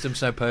fit the system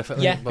so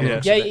perfectly.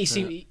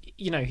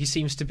 He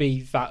seems to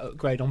be that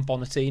upgrade on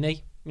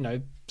Bonatini.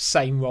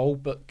 Same role,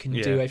 but can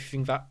do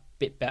everything that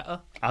bit better.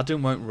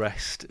 Adam won't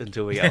rest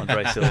until we get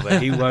Andre Silva.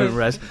 He won't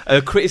rest.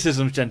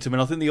 Criticisms, gentlemen.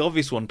 I think the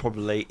obvious one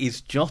probably is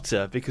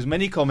Jota, because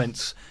many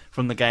comments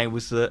from the game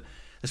was that,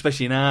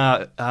 especially in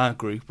our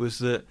group, was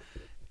that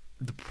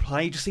the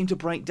play just seemed to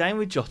break down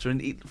with Jota.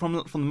 And from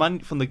the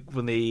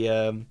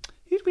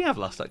who did we have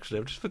last? Actually,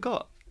 I just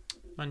forgot.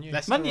 Man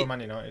United.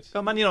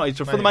 Oh, Man United.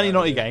 So for the Man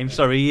United game,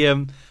 sorry,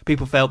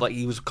 people felt like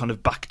he was kind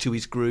of back to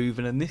his groove,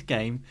 and in this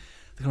game,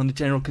 the kind of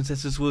general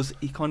consensus was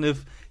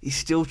he's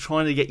still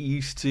trying to get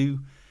used to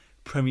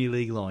Premier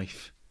League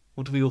life.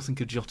 What do we all think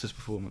of Jota's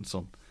performance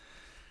on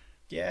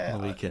Yeah,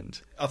 the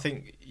weekend? I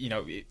think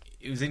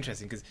it was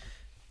interesting because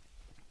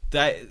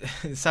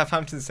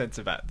Southampton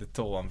centre back, the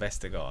tall one,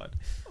 Vestergaard,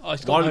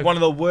 one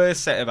of the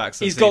worst centre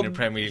backs I've seen at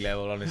Premier League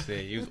level.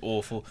 Honestly, he was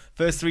awful.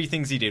 First 3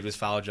 things he did was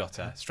foul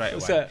Jota straight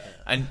away,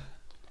 and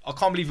I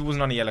can't believe he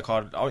wasn't on a yellow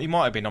card. He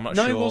might have been. I'm not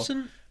sure. No, he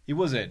wasn't. He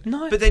wasn't.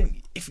 No. But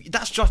then, if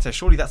that's Jota,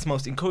 surely that's the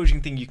most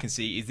encouraging thing you can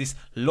see is this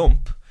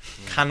lump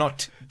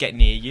cannot get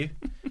near you,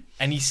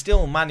 and he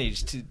still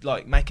managed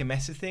to make a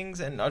mess of things.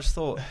 And I just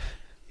thought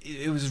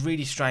it was a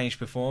really strange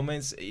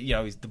performance.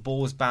 The ball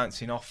was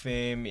bouncing off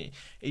him.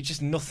 It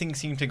just nothing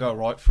seemed to go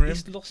right for him.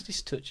 He's lost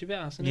his touch a bit,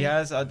 hasn't he? He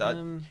has.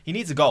 He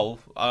needs a goal.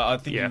 I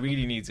think he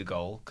really needs a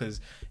goal because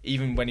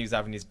even when he was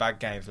having his bad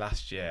games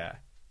last year,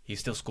 he's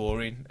still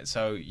scoring.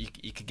 So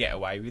you could get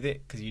away with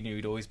it because you knew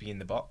he'd always be in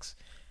the box.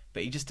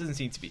 But he just doesn't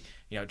seem to be,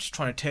 just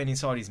trying to turn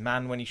inside his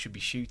man when he should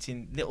be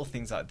shooting. Little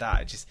things like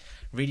that are just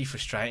really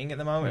frustrating at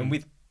the moment. And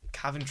with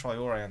Kevin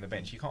Traore on the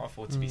bench, you can't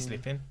afford to be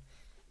slipping.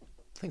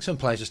 I think some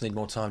players just need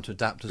more time to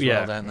adapt as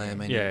well, don't they? I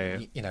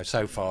mean,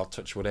 so far,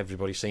 touch wood,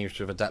 everybody seems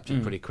to have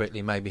adapted pretty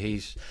quickly. Maybe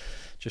he's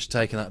just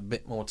taken that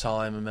bit more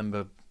time. I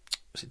remember,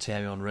 was it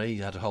Thierry Henry?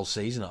 He had a whole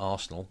season at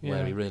Arsenal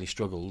where he really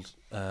struggled.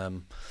 But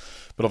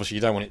obviously,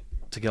 you don't want it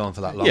to go on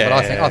for that long. But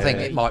I think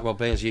it might well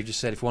be, as you've just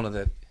said, if one of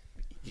the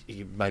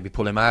you maybe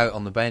pull him out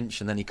on the bench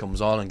and then he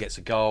comes on and gets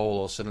a goal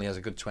or suddenly has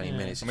a good 20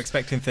 minutes. I'm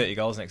expecting 30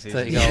 goals next season.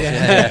 30 goals,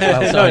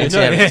 Well,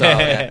 sorry,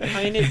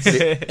 I mean,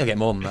 he'll get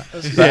more than that.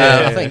 But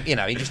I think,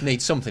 he just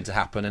needs something to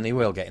happen and he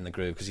will get in the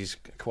groove because he's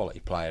a quality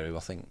player who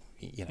I think,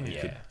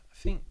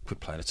 could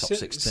play in a top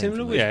 16.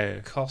 Similar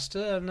with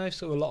Costa. I know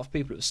a lot of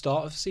people at the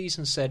start of the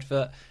season said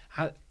that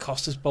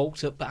Costa's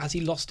bulked up, but has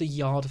he lost a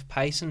yard of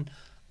pace? And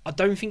I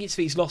don't think it's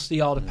that he's lost a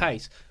yard of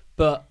pace,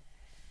 but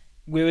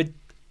we're a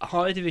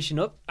higher division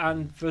up,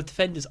 and the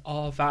defenders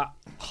are that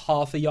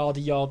half a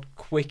yard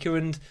quicker,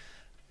 and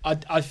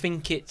I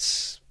think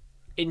it's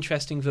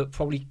interesting that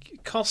probably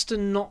Costa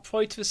not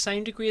probably to the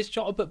same degree as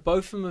Jota, but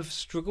both of them have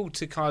struggled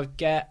to kind of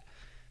get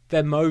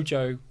their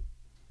mojo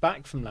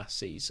back from last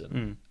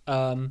season.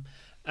 And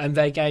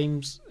their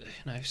games,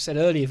 said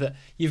earlier that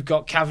you've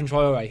got Kevin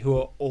Traore who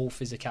are all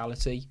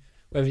physicality,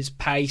 whether it's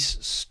pace,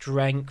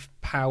 strength,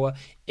 power,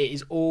 it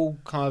is all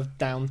kind of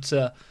down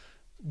to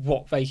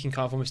what they can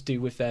kind of almost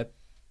do with their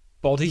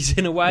bodies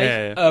in a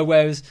way,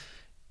 whereas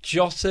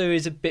Jota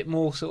is a bit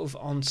more sort of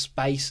on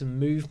space and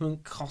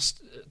movement.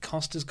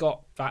 Costa's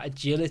got that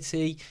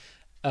agility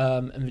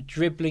and the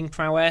dribbling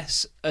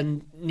prowess,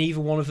 and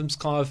neither one of them's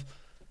kind of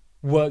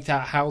worked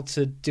out how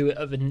to do it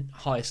at the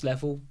highest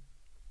level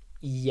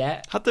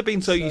yet. Had they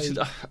been so used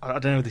to, I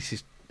don't know if this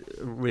is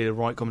really the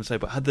right comment to say,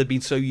 but had they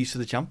been so used to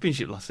the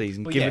Championship last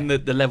season, given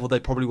the level they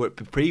probably were at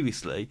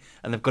previously,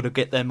 and they've got to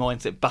get their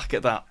mindset back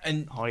at that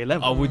higher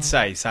level. I would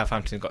say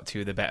Southampton got 2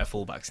 of the better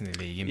fullbacks in the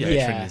league, in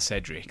Bertrand and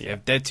Cedric.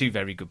 They're 2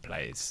 very good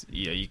players.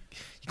 You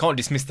can't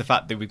dismiss the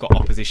fact that we've got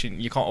opposition.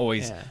 You can't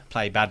always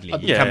play badly.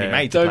 You can be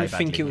made to play badly. I don't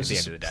think it was a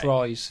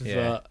surprise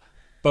that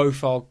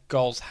both our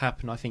goals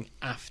happened, I think,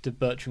 after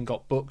Bertrand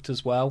got booked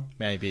as well.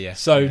 Maybe, yeah.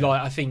 So,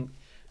 I think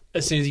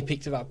as soon as he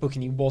picked up that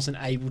booking, he wasn't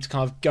able to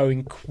kind of go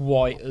in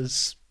quite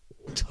as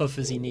tough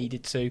as he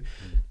needed to.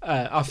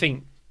 I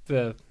think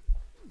the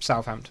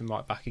Southampton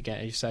right back again,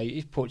 as you say,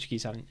 he's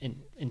Portuguese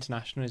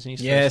international, isn't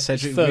he?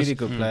 Cedric, really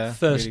good player.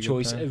 First really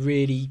choice,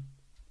 really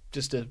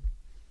just a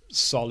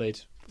solid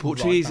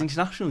Portuguese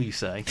international, you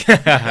say?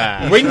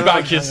 Wing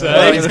back, you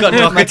say? He's got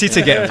Doherty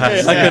to get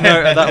past. I can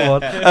note that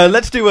one.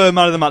 Let's do a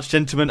man of the match,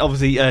 gentlemen.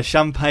 Obviously,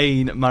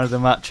 champagne man of the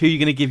match. Who are you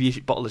going to give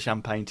your bottle of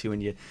champagne to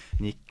and your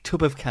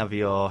tub of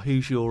caviar?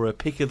 Who's your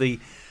pick of the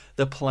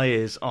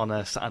players on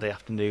a Saturday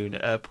afternoon?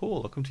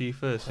 Paul, I'll come to you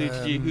first. Who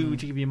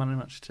would you give your man of the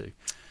match to?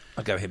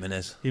 I'll go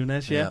Jimenez.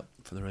 Jimenez, yeah,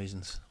 for the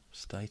reasons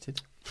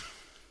stated.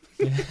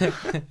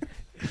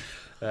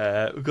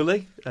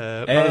 Gully,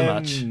 man of the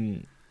match.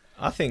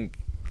 I think,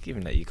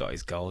 given that you got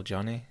his goal,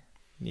 Johnny.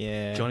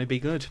 Yeah. Johnny be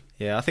good.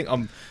 Yeah, I think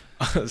I'm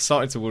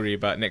starting to worry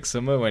about next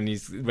summer when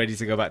he's ready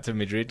to go back to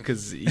Madrid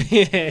because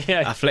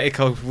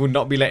Atletico will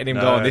not be letting him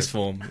go on this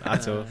form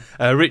at all.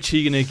 Rich, who are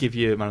you going to give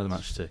your man of the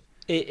match to?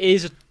 It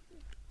is a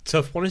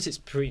tough one, as it's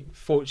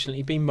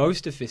fortunately been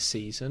most of this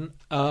season.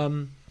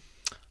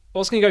 I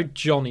was going to go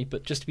Johnny,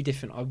 but just to be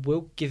different, I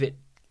will give it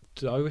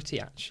Doherty,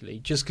 actually,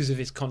 just because of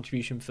his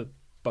contribution for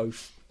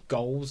both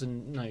goals.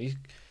 And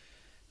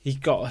he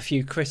got a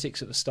few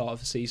critics at the start of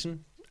the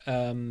season,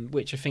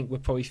 which I think were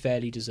probably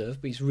fairly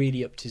deserved, but he's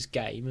really upped his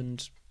game.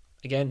 And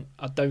again,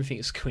 I don't think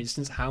it's a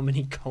coincidence how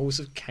many goals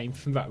have came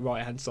from that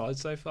right-hand side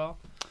so far.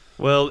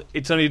 Well,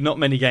 it's only not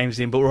many games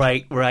in, but we're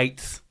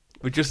eighth.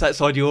 We're just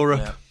outside Europe.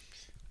 Yeah.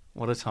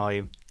 What a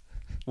time.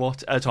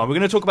 What a time. We're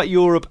going to talk about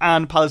Europe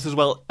and Palace as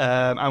well.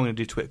 I'm going to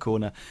do Twitter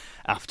Corner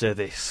after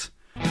this.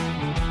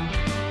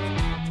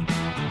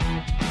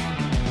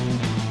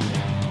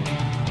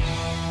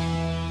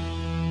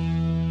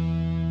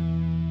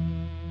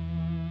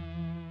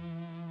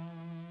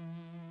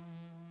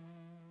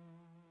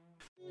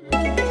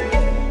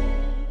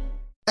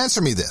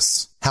 Answer me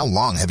this. How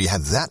long have you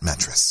had that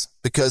mattress?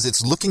 because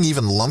it's looking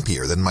even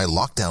lumpier than my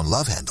lockdown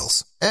love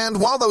handles. And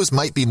while those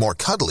might be more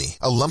cuddly,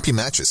 a lumpy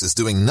mattress is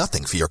doing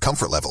nothing for your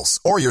comfort levels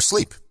or your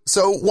sleep.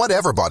 So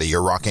whatever body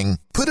you're rocking,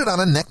 put it on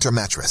a Nectar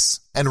mattress.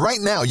 And right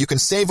now you can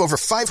save over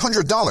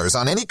 $500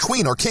 on any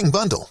queen or king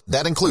bundle.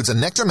 That includes a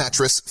Nectar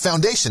mattress,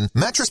 foundation,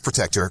 mattress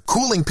protector,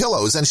 cooling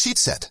pillows, and sheet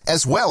set,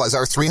 as well as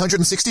our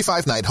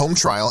 365-night home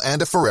trial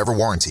and a forever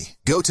warranty.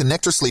 Go to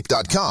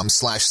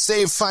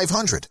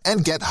nectarsleep.com/save500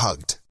 and get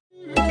hugged.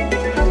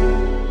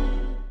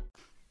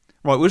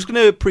 Right, we're just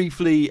going to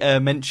briefly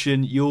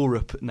mention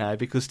Europe now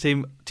because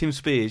Tim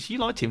Spears, you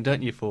like Tim,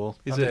 don't you, Paul?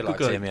 I do like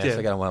Tim, yes.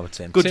 I get on well with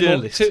Tim. Good Tim,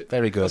 journalist.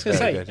 Very good. I was going to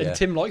say, good, yeah. and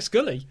Tim likes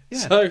Gully. Yeah,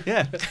 So.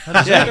 yeah.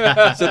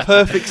 It's a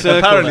perfect circle.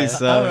 Apparently there.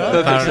 so.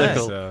 Perfect Apparently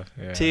circle. so,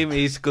 yeah. Tim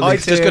is Gully.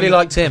 Does Goody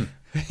like Tim?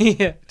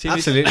 Yeah. Tim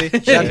is- Absolutely.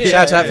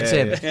 Shout out for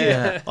Tim.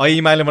 Yeah. I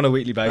email him on a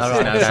weekly basis All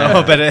right, now, okay.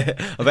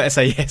 so I better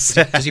say yes.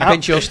 Does he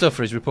pinch your stuff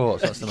for his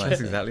reports? That's the main That's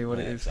thing. exactly what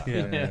it is.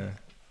 Yeah.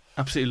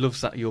 Absolutely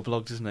loves that your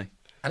blog, doesn't he?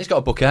 And he's got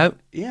a book out.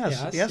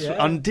 Yes, Yes, yeah.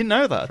 I didn't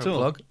know that at For a all.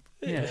 blog.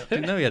 Yeah,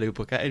 didn't know he had a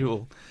book out at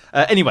all.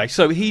 Anyway,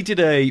 so he did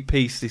a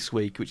piece this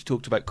week which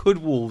talked about could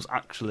Wolves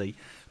actually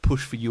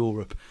push for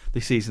Europe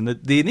this season.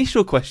 The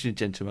initial question,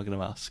 gentlemen, I'm going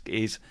to ask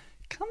is,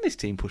 can this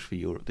team push for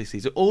Europe this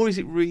season, or is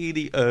it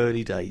really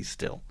early days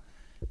still?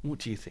 What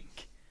do you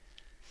think?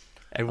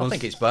 I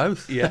think it's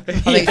both. Yeah. I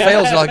think it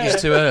feels like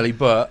it's too early,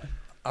 but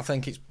I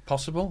think it's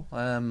possible.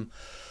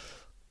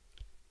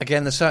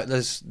 Again,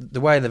 there's the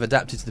way they've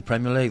adapted to the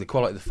Premier League, the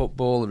quality of the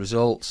football, the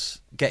results,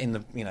 getting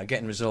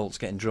results,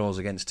 getting draws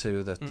against two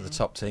of the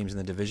top teams in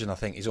the division. I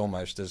think is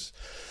almost as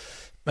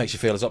makes you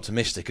feel as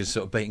optimistic as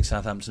sort of beating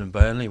Southampton and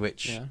Burnley.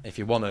 Which, if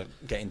you want to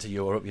get into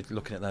Europe, you're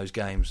looking at those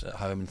games at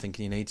home and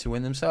thinking you need to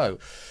win them. So,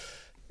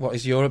 what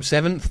is Europe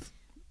 7th?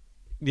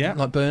 Yeah.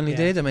 Like Burnley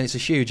did. I mean, it's a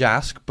huge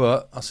ask,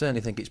 but I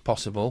certainly think it's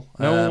possible.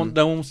 No one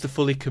wants to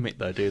fully commit,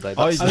 though, do they?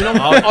 No,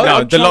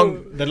 I'm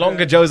the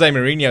longer Jose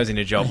Mourinho's in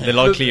a job, the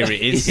likelier it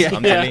is.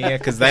 I'm telling you,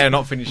 because they are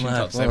not finishing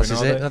top seven. This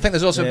is it. I think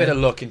there's also a bit of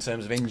luck in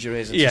terms of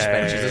injuries and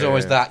suspensions. There's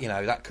always that,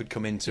 that could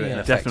come into it and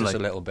affect us a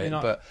little bit.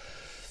 But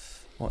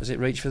what is it?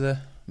 Reach for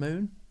the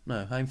moon?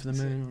 No, aim for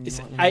the moon. It's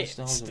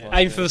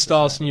aim for the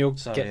stars and you'll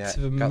get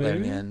to the got there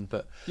in moon. the end.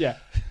 But Yeah.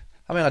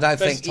 I mean, I don't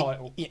Best think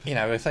title.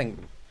 I think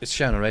it's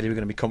shown already we're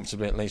going to be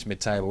comfortably at least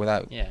mid-table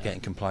without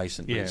getting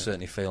complacent. But Yeah. it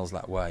certainly feels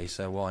that way.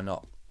 So why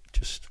not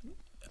just?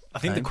 I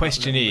think the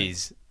question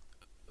is,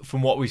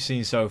 from what we've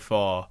seen so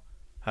far,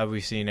 have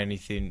we seen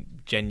anything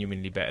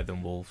genuinely better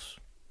than Wolves?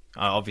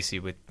 Obviously,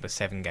 with the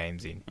 7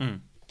 games in,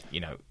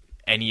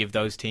 any of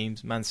those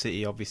teams, Man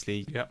City,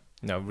 obviously,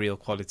 real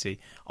quality.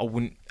 I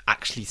wouldn't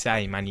actually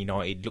say Man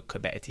United look a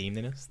better team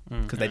than us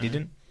because they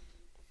didn't.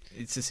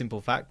 It's a simple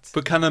fact.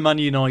 But can a Man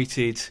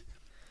United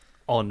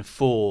on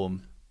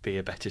form be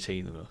a better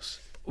team than us?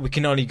 We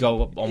can only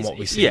go on what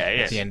we see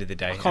at the end of the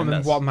day. I can't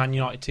remember what a Man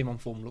United team on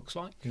form looks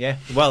like. Yeah,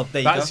 well,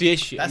 there you go. That's the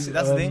issue. That's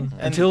the thing.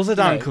 Until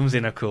Zidane comes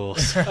in, of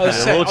course.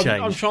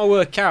 I'm trying to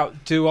work out,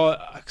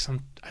 I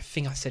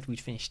think I said we'd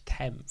finish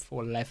 10th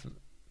or 11th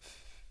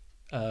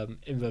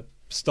in the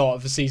start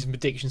of the season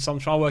prediction, so I'm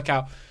trying to work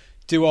out,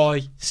 do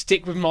I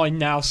stick with my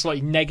now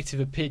slightly negative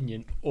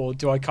opinion, or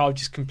do I kind of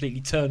just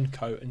completely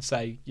turncoat and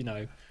say,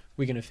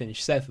 we're going to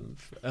finish 7th?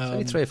 It's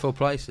only 3 or 4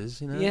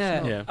 places,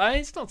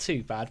 It's not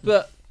too bad,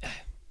 but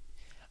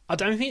I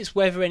don't think it's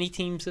whether any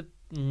teams are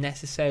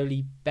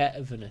necessarily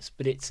better than us,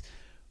 but it's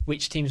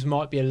which teams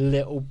might be a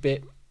little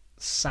bit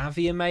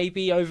savvier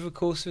maybe over the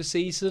course of the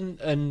season.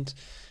 And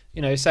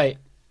say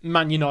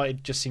Man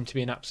United just seem to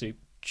be an absolute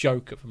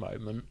joke at the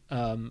moment.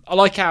 I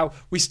like how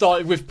we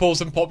started with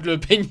Paul's unpopular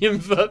opinion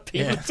that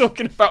people are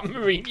talking about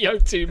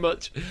Mourinho too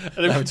much,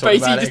 and then basically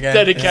just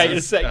dedicated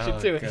a section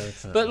to it.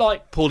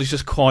 But Paul is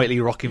just quietly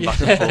rocking back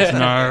and forth.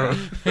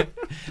 No,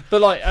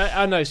 but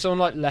I know someone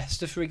like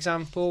Leicester, for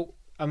example.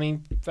 I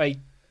mean, they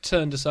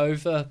turned us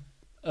over.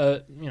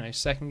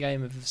 Second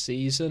game of the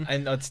season,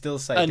 and I'd still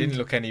say it didn't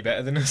look any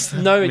better than us.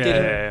 No, it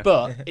didn't. Yeah.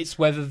 But it's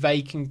whether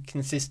they can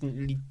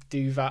consistently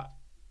do that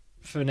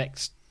for the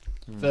next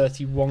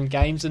 31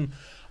 games, and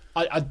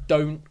I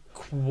don't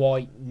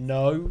quite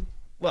know.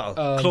 Well,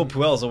 Claude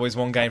Puel's always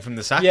one game from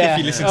the sack. Yeah. If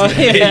you listen to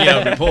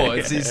the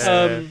reports,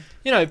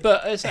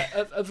 but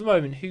at the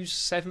moment, who's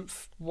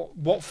 7th?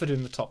 Watford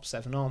in the top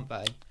 7, aren't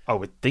they? I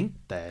would think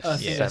they're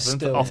 7th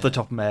still, off the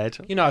top of my head.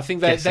 I think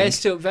they're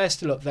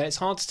still up there. It's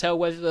hard to tell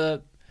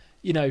whether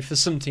for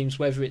some teams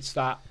whether it's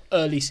that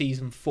early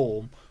season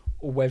form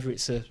or whether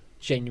it's a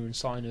genuine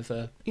sign of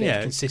a bit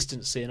of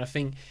consistency. And I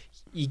think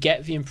you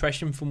get the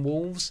impression from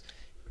Wolves,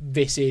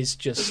 this is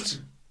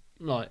just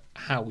like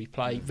how we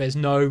play. There's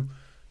no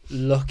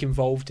luck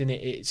involved in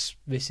it.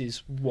 This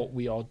is what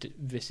we are.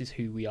 This is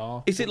who we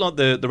are. Is it like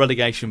the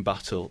relegation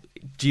battle?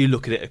 Do you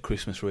look at it at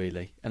Christmas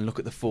really and look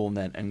at the form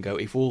then and go,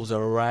 if Wolves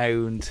are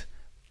around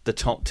the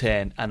top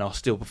 10 and are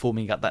still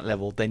performing at that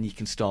level, then you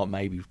can start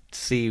maybe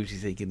seriously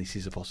thinking this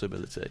is a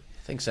possibility?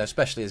 I think so,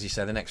 especially as you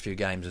say, the next few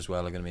games as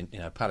well are going to be,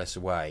 Palace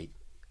away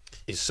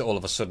is all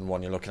of a sudden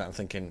one you're looking at and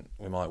thinking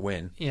we might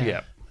win.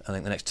 Yeah. I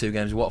think the next 2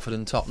 games, Watford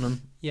and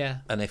Tottenham. Yeah.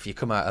 And if you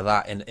come out of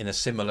that in a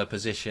similar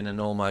position and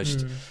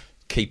almost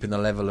keeping the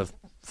level of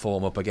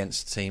form up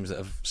against teams that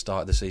have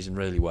started the season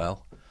really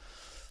well,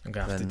 I'm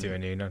going to have to do a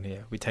new one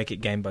here. We take it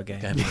game by game.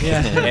 Game by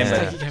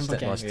Yeah. game.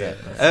 Step by step.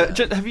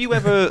 Have you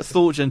ever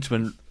thought,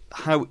 gentlemen,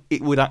 how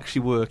it would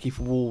actually work if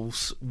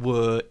Wolves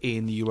were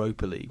in the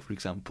Europa League, for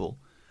example?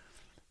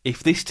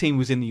 If this team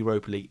was in the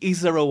Europa League, is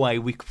there a way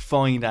we could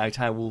find out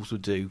how Wolves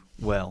would do?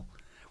 Well,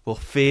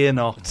 fear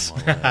not.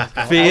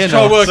 Fear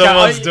not.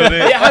 Someone's done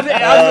it.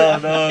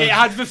 It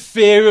had the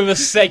fear of a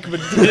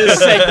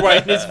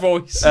segue in his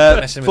voice.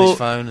 Messing with his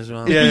phone as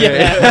well.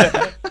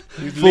 Yeah.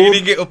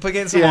 Leaning it up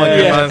against the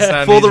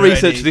microphone. For the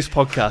research of this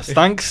podcast,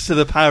 thanks to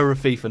the power of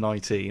FIFA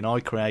 19, I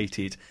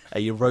created a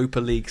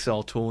Europa League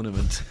style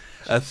tournament.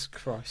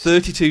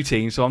 32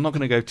 teams, so I'm not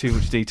going to go too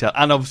much detail.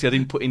 And obviously, I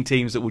didn't put in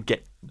teams that would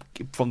get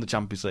from the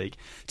Champions League.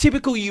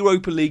 Typical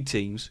Europa League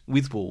teams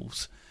with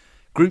Wolves,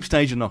 group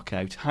stage and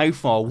knockout. How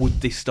far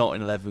would this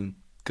starting 11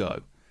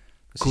 go?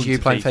 This is you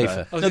playing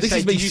FIFA? No, this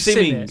is me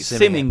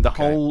simming the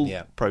whole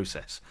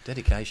process.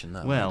 Dedication,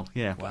 that. Well,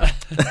 yeah. Wow.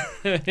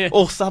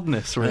 Or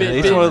sadness, really.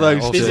 It's one of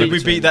those two. Did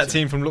we beat that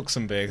team from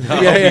Luxembourg?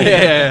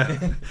 Yeah.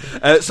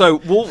 So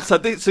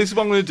this is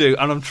what I'm going to do,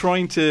 and I'm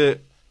trying to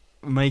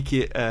make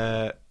it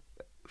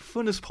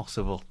fun as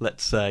possible,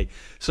 let's say.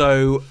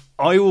 So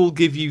I will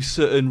give you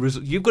certain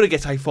results. You've got to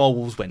guess how far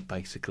Wolves went,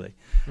 basically.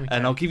 Okay.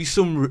 And I'll give you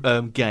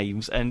some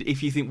games, and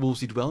if you think Wolves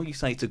did well, you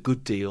say it's a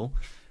good deal.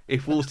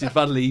 If Wolves did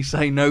badly, you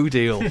say no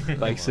deal,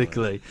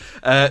 basically.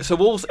 So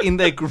Wolves in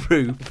their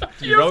group.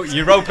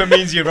 Europa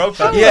means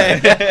Europa. Yeah.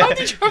 How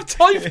did you have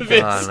time for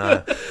this?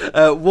 I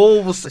know.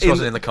 Wolves. This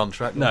wasn't in the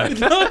contract.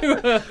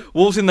 No.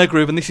 Wolves in their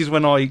group, and this is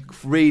when I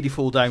really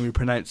fall down with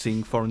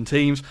pronouncing foreign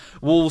teams.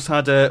 Wolves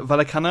had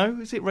Vallecano.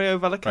 Is it Rayo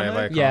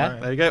Vallecano? Yeah.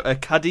 There you go.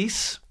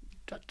 Cadiz.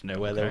 I don't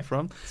know where they're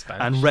from.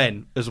 Spanish. And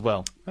Rennes as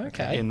well.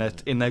 Okay. In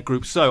their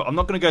group. So I'm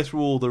not going to go through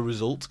all the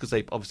results because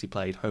they obviously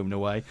played home and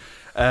away.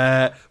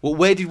 Well,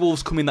 where did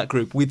Wolves come in that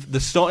group? With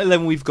the starting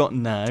 11 we've got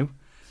now,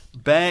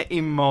 bear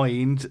in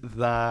mind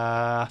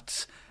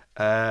that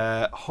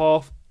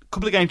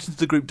couple of games into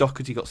the group,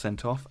 Doherty got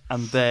sent off,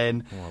 and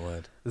then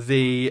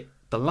the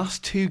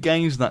last 2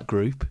 games in that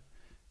group,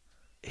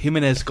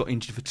 Jimenez got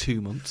injured for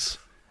 2 months.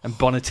 And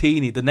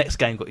Bonatini, the next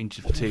game, got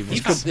injured for 2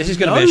 months. This is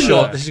going to be a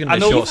short. This is going to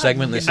be a short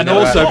segment. And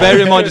also, bear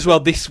in mind as well,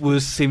 this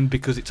was simmed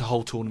because it's a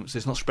whole tournament, so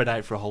it's not spread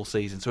out for a whole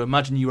season. So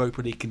imagine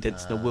Europa League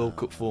condensed in a World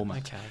Cup format.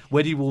 Okay.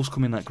 Where did Wolves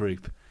come in that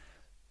group?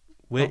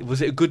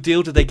 Was it a good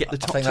deal? Did they get the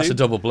top 2? I think that's a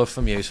double bluff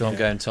from you, so I'm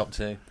going top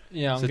 2.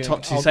 Yeah, so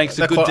top 2 saying it's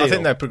a good deal. I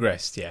think they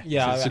progressed. Yeah,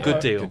 yeah, so it's a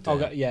good deal.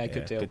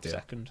 Good deal.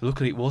 Second.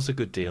 Luckily, it was a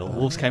good deal.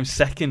 Wolves came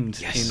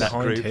second in that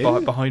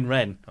group behind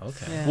Rennes.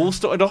 Okay. Yeah. Wolves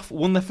started off,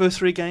 won their first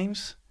 3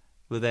 games.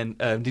 But then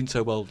didn't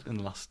so well in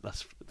the last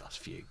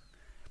few.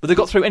 But they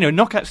got through anyway.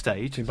 Knockout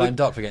stage. Do you blame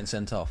Doc for getting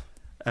sent off?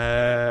 What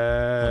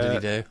did he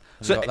do?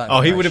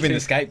 He would have been the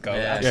scapegoat.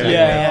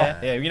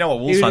 Yeah. You know what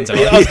Wolves fans are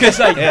I was going to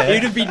say,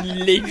 he'd have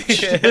been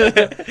lynched.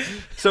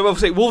 So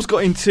obviously, Wolves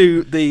got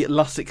into the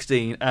last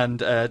 16 and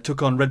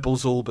took on Red Bull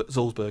Salzburg.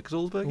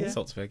 Salzburg.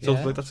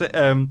 That's it.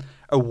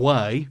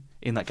 Away.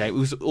 In that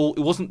game, it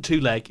wasn't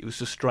 2-leg; it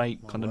was a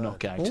straight kind of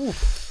knockout. Ooh.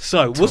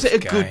 So, was it a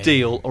good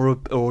deal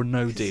or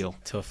no deal?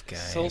 Tough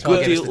game.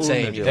 Good deal or no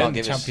You deal? can't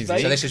give us.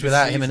 So this is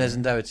without Jimenez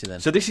and Doherty then.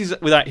 So this is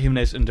without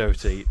Jimenez and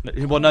Doherty.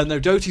 Well, no,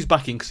 Doherty's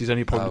backing because he's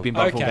only probably been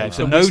back 1 game.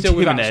 So no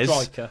Jimenez.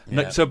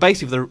 No, so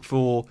basically,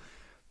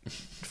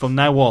 from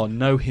now on,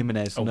 no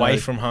Jimenez. Away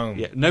from home.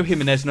 Yeah, no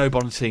Jimenez, no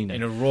Bonatini.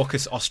 In a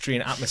raucous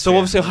Austrian atmosphere. So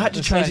obviously, I had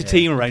to change the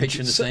team around.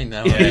 Picturing the scene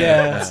now.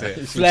 That's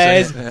it.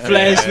 Flares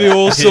for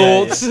all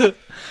sorts.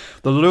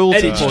 The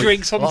loyalty energy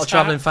drinks on a lot of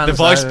travelling fans. The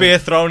Vice beer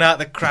thrown out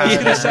the crowd. I was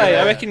going to say,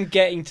 I reckon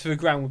getting to the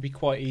ground would be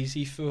quite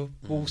easy for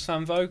Wolves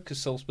fan though, because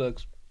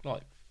Salzburg's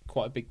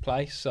quite a big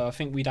place. So I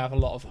think we'd have a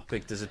lot of.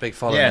 There's a big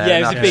following. Yeah,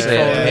 there's a big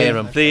following. Hear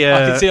them. I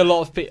can see a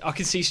lot of. I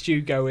can see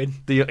Stu going.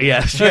 Stu will be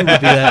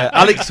there.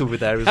 Alex will be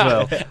there as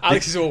well.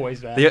 Alex is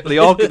always there. The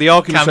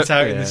arguments camped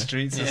out in the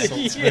streets of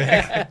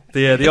Salzburg.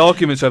 The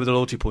arguments over the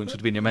loyalty points would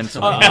have been immense. So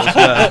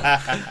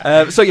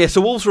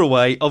Wolves are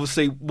away.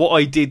 Obviously, what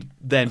I did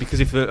then, because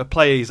if a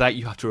player is out,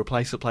 you have to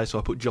replace a player. So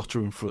I put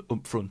Jota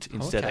up front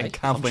instead, and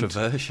Cav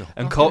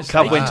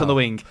went on the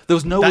wing. There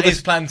was no. That other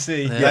is Plan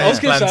C. I was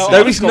going to say,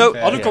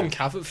 I'd have gone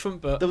Cav up front,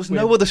 but there was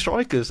no other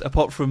strikers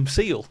apart from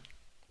Seal.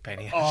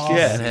 Benny.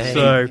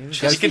 So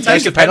you can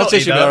take a penalty,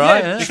 should be all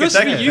right.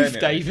 Trust me, youth,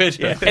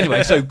 David.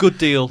 Anyway, so good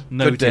deal,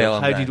 no Good deal.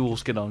 deal. How did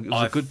Wolves get on? It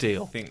was a good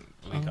deal. I think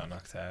we got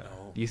knocked out.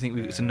 You think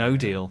it's a no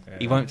deal?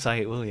 You won't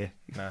say it, will you?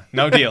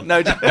 No deal.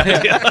 No deal.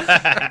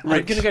 I'm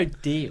going to go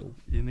deal.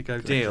 You're going to go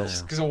deal.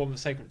 Because I want the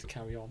segment to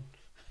carry on.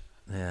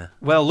 Yeah.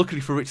 Well, luckily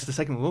for Rich, the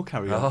segment will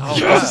carry on.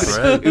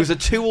 Right. It was a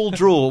 2-2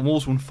 draw, and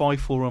Wolves won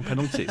 5-4 on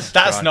penalties.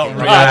 That's not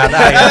right.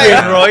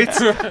 That ain't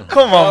right.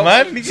 Come on,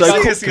 man. You So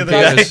see this the other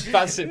day.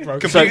 That's it, bro.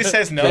 Computer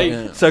says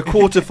no. So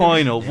quarter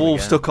final,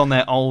 Wolves took on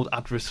their old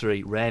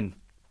adversary, Rennes.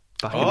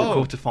 back in the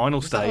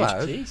quarter-final stage.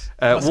 Jeez.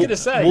 I was going to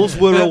say. Wolves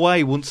were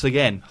away once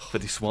again for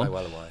this one.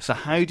 Well away. So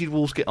how did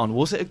Wolves get on?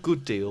 Was it a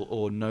good deal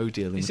or no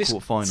deal in the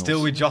quarter-finals?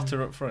 Still with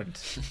Jota up front.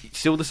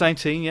 Still the same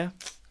team, yeah?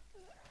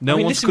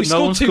 We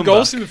scored 2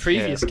 goals in the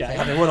previous game.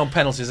 Having won on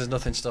penalties, there's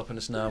nothing stopping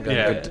us now.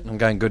 I'm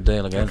going good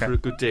deal again. For a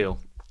good deal.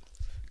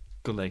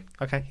 Good Lee.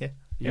 Okay, yeah.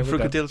 You for a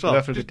good deal as well?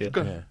 Go for a good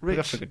deal. Rich.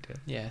 Go for a good deal.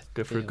 Yeah.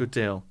 Go for a good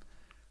deal.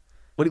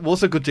 Well, it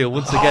was a good deal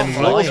once again.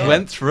 Wolves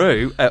went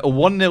through a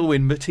 1-0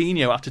 win.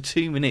 Martinho after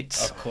 2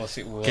 minutes. Of course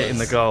it was. Getting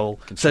the goal.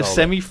 Control So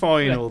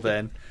semi-final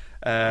then.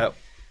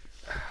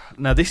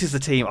 Now this is the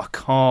team I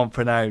can't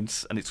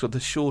pronounce, and it's got the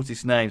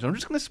shortest names. I'm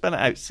just going to spell it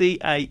out.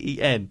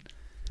 C-A-E-N.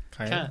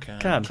 Caen.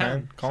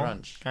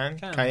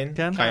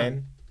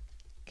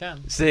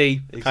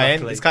 C.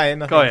 Exactly. It's Caen.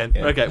 Caen.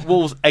 Yeah. Okay.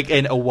 Wolves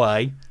again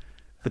away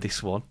for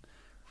this one.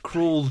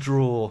 Cruel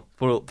draw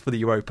for the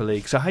Europa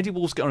League. So how did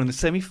Wolves get on in the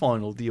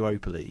semi-final of the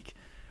Europa League?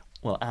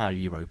 Well, our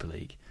Europa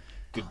League.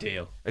 Good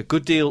deal. A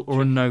good deal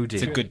or a no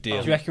deal? It's a good deal.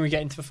 Do you reckon we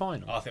get into the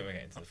final? I think we're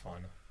getting to the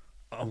final.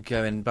 I'm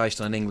going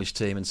based on an English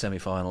team in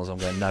semi-finals. I'm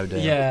going no deal.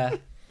 Yeah.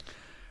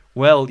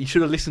 Well, you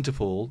should have listened to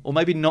Paul, or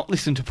maybe not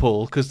listened to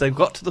Paul, because they've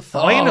got to the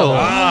final.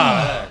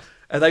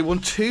 They won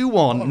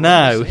 2-1.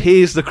 Now,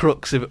 here's the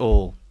crux of it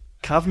all.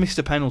 Cav missed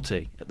a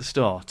penalty at the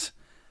start.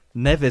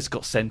 Neves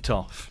got sent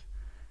off.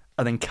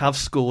 And then Cav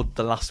scored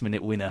the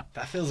last-minute winner.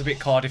 That feels a bit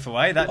Cardiff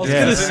away. That I was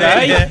going to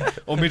say.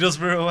 Or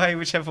Middlesbrough away,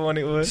 whichever one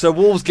it was. So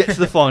Wolves get to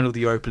the final of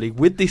the Europa League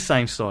with this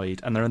same side,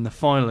 and they're in the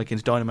final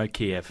against Dynamo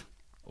Kiev.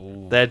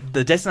 They're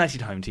the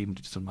designated home team.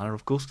 It doesn't matter,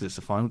 of course, because it's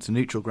the final. It's a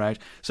neutral ground.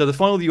 So the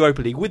final of the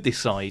Europa League with this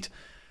side,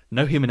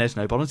 no Jimenez,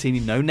 no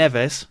Bonatini, no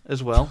Neves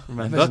as well.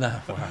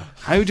 Remember? Wow.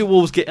 How do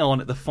Wolves get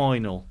on at the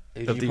final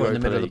Who of did the you put Europa in the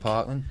middle League? of the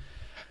park then?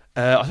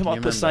 I think I'll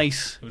put remember?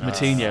 Sace,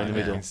 Martinho in the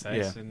middle.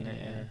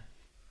 Yeah.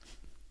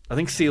 I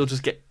think Seal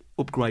just get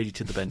upgraded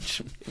to the bench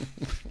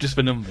just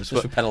for numbers.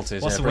 Just for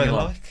penalties. What's the bring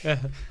weather them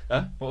on.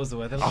 like? What was the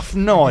weather like? I've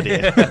no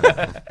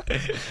idea.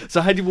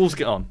 So how did Wolves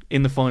get on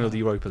in the final of the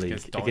Europa League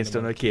against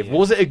Dynamo Kiev? Kiev.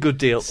 Was it a good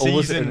deal? Or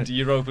was Seasoned it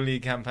Europa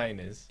League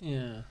campaigners.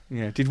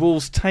 Yeah. did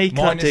Wolves take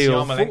Minus that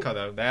deal? Yarmolenko,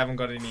 though. They haven't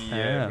got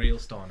any real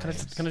star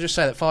names. Can I just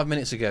say that 5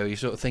 minutes ago you're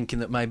sort of thinking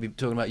that maybe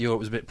talking about Europe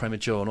was a bit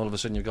premature, and all of a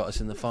sudden you've got us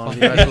in the final of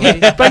the Europa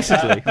League?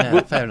 Basically, Yeah,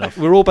 fair enough.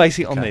 we're all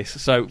basing it on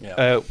this. So,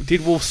 Yeah.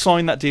 did Wolves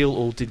sign that deal,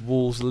 or did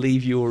Wolves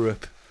leave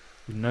Europe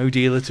with no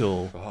deal at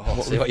all?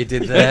 See what you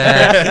did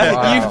there.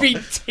 Wow. You've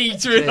been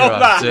teetering Dear, on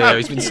that. dear,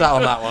 he's been sat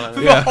on that one.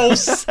 For the whole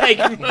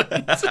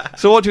segment.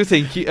 So, what do you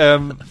think?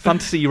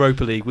 Fantasy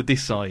Europa League with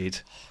this side,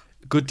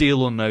 good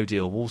deal or no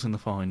deal? Wolves in the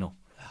final.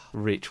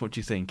 Rich, what do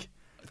you think?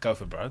 Go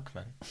for broke,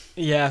 man.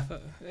 Yeah.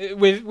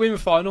 Win the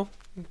final.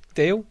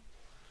 Deal.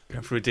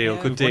 Go for a deal.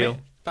 Yeah, Good we've won deal. it.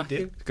 Back Good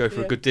in. Go for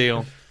a Yeah. good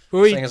deal.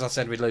 Seeing as I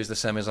said we'd lose the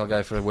semis, I'll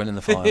go for a win in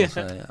the final.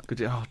 So, yeah. Good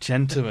deal. Oh,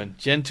 gentlemen,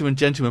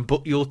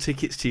 book your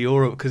tickets to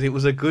Europe because it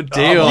was a good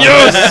deal.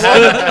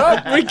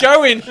 Yes! We're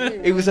going.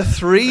 It was a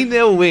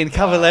 3-0 win.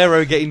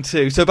 Cavallero getting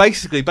 2. So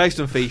basically,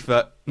 based on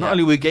FIFA, not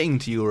only are we getting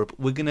to Europe,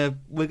 we're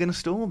gonna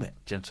storm it,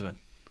 gentlemen.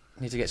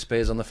 Need to get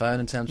Spears on the phone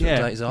and tell him to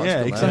update his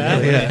article. yeah, now.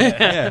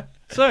 exactly. Yeah.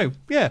 So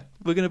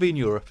we're gonna be in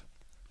Europe.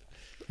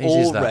 Easy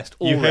as that.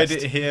 You heard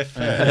rest. it here first.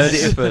 Heard it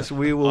here first.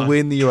 We will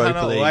win the Europa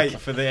Cannot League. wait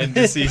for the end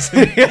of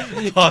season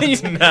part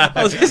now.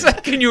 I was going to say,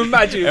 can you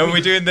imagine? And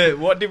we're doing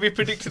what did we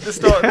predict at the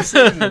start of the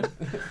season? I was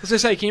going to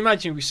say, can you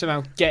imagine if we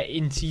somehow get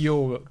into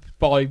Europe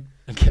by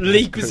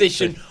league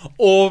position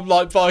or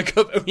like by a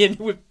cup and we end up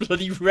with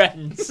bloody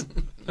Rennes?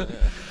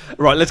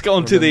 Right, let's get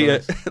on to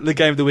the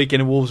game of the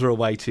weekend. And Wolves are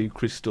away to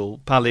Crystal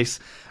Palace.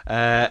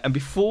 And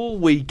before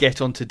we get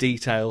on to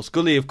details,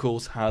 Gully, of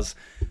course, has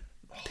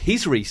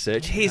his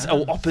research, his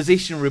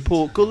opposition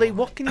report. Gully,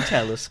 what can you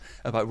tell us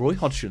about Roy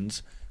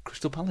Hodgson's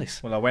Crystal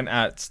Palace? Well, I went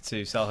out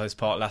to Selhurst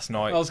Park last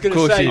night. I was going Of to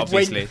course say, you-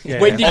 obviously.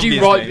 when did you Obviously.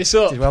 write this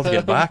up? Did well to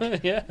get back.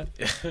 Yeah.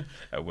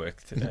 At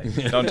work today.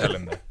 Don't tell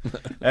him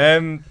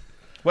that.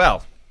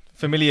 Well,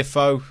 familiar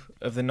foe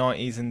of the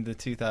 90s and the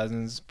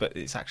 2000s, but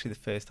it's actually the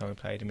first time we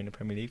played him in a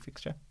Premier League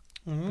fixture.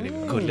 Believe it or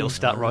not. Good little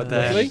stat right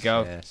there. There you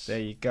go. Yes. There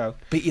you go.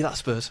 Beat you that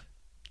Spurs.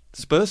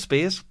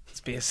 Spears.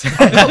 Spears.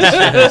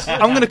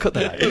 I'm going to cut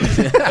that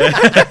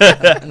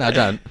out. No,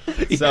 don't.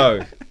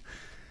 So,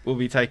 we'll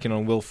be taking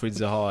on Wilfried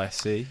Zaha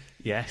SC.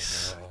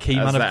 Yes. Key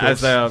as, man, of course.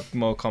 as they are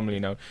more commonly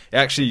known. It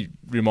actually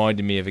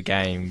reminded me of a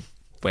game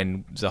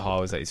when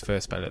Zaha was at his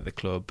first spell at the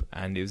club,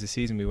 and it was the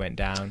season we went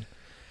down.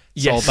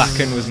 Yes.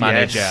 Solbakken was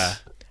manager,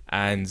 Yes.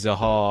 and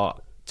Zaha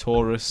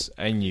tore us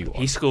a new one.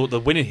 He scored the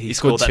winner. He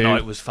scored that 2.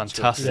 night was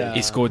fantastic. Yeah.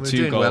 He scored We were 2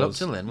 doing goals. well up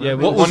till then, Yeah,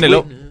 weren't we we?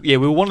 were 1-0 up. Yeah,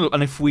 we were 1-0 up,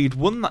 and if we'd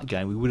won that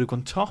game, we would have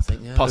gone top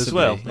think, yeah. as Possibly,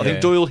 well. I yeah.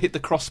 think Doyle hit the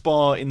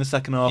crossbar in the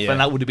second half, Yeah. and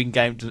that would have been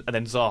game. And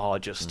then Zaha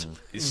just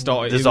It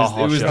started. The It was, Zaha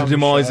it was show. the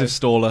demise of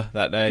Stoller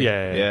that day.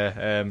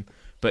 Yeah.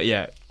 But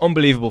yeah,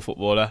 unbelievable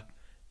footballer.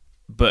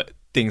 But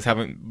things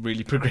haven't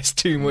really progressed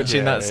too much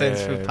in that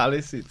sense for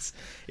Palace. It's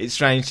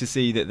strange to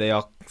see that they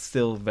are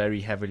still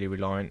very heavily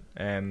reliant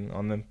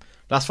on them.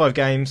 Last 5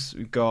 games,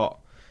 we've got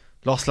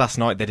Lost last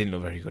night. They didn't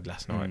look very good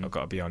last night. I've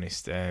got to be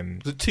honest. Was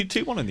it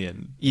 2-1 in the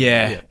end?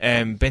 Yeah.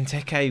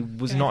 Benteke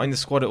was not in the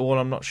squad at all.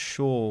 I'm not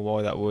sure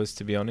why that was,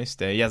 to be honest.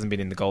 He hasn't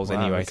been in the goals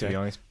anyway, to be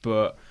honest.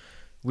 But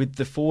with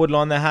the forward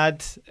line they had,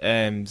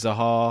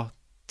 Zaha,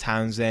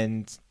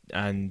 Townsend,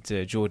 and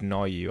Jordan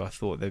Ayew, I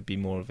thought they'd be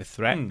more of a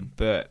threat,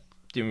 but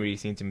didn't really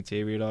seem to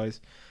materialise.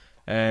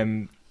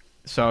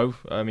 So,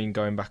 I mean,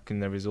 going back in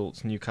the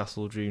results,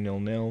 Newcastle drew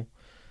 0-0.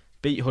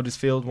 Beat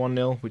Huddersfield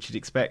 1-0, which you'd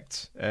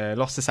expect.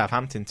 Lost to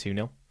Southampton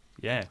 2-0.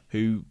 Yeah.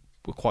 Who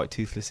were quite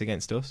toothless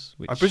against us.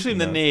 Which, I presume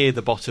they're near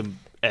the bottom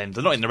end.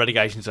 They're not in the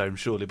relegation zone,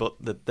 surely, but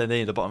they're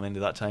near the bottom end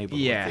of that table.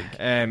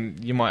 Yeah.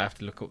 You might have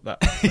to look up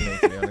that, for me,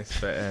 to be honest.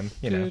 But,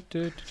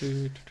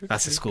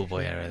 that's a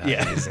schoolboy error,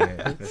 that isn't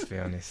it? Let's be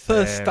honest.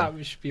 First stat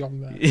we should be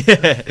on there.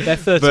 Yeah. They're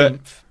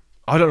 13th.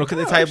 I don't look at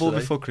the table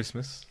actually. before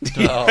Christmas.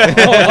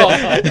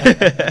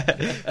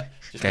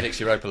 Just predicts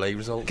Europa League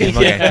result. Game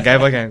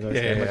by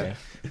game.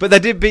 But they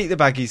did beat the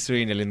Baggies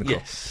 3-0 in the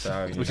cup.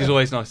 So, which is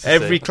always nice to see.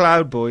 Every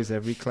cloud, boys,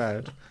 every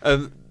cloud.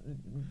 The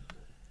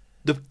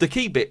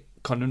key bit,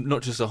 kind of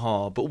not just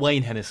Zaha, but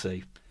Wayne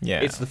Hennessy.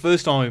 Yeah. It's the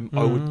first time,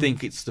 I would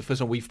think, it's the first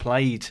time we've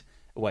played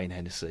Wayne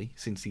Hennessy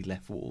since he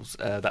left Wolves,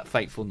 that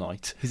fateful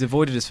night. He's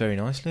avoided us very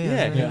nicely.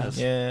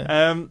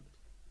 Yeah.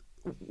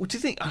 What do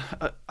you think?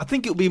 I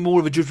think it'll be more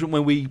of a judgment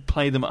when we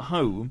play them at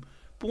home.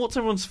 But what's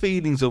everyone's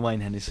feelings on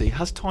Wayne Hennessy?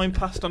 Has time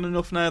passed on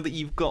enough now that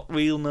you've got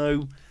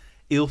no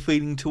ill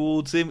feeling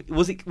towards him?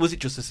 Was it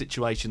just a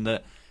situation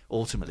that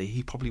ultimately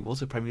he probably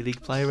was a Premier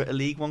League player at a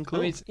League One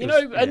club?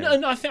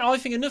 And I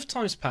think enough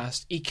time's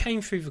passed. He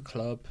came through the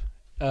club.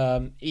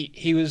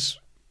 He was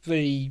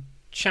the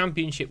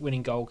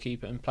championship-winning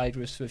goalkeeper and played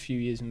with us for a few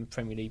years in the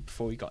Premier League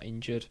before he got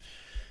injured.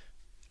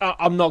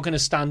 I'm not going to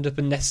stand up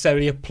and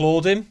necessarily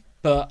applaud him,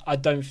 but I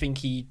don't think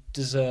he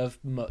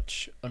deserved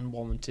much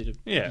unwarranted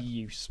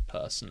use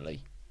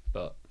personally.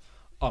 But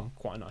I'm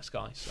quite a nice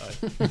guy, so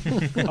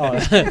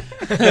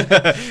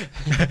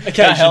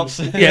that helps.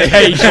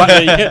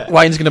 Occasionally.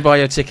 Wayne's going to buy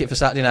you a ticket for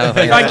Saturday now. I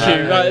think.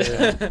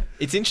 Thank you.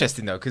 It's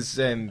interesting though because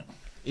they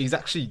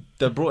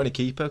brought in a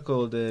keeper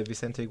called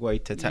Vicente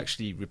Guaita to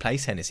actually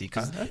replace Hennessy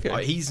because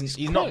he's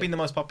not been the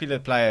most popular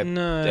player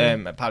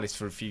at Palace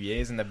for a few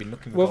years, and they've been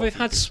looking. Well, they've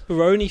had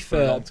Speroni for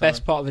the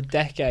best part of a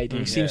decade, and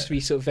he seems to be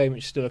sort of very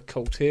much still a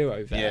cult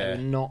hero there,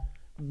 and not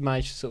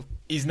managed to sort of.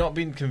 He's not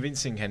been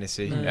convincing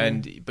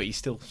Hennessy, but he's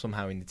still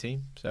somehow in the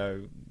team.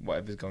 So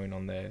whatever's going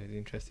on there is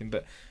interesting.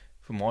 But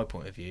from my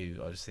point of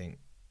view, I just think,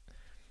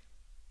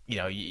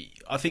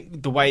 I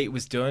think the way it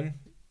was done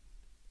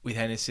with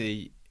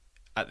Hennessy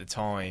at the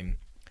time,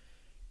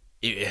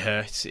 it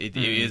hurt. It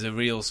is a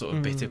real sort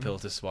of bitter pill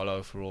to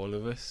swallow for all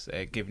of us.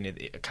 Given it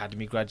the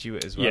academy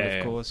graduate as well,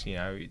 of course.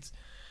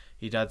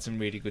 He'd had some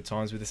really good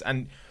times with us,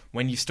 and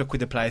when you're stuck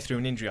with a player through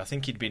an injury, I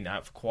think he'd been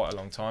out for quite a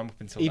long time up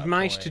until he'd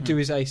managed to do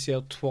his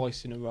ACL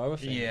twice in a row. I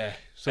think. Yeah,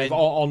 so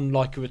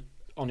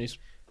on his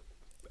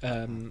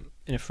in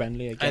a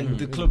friendly again, and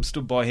the club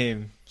stood by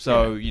him.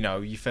 So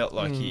you felt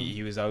like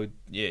he was owed.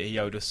 Yeah, he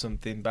owed us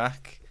something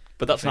back.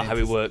 But that's not how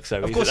it works,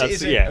 though. Of course, it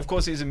isn't. Of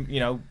course, it isn't.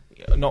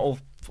 Not all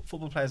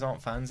football players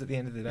aren't fans at the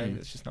end of the day.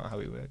 That's just not how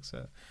it works.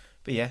 So,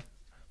 but yeah,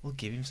 we'll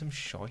give him some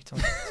shite on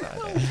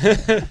Saturday. Is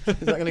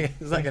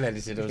that going to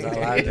edit it, or is that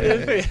allowed?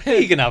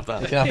 He can have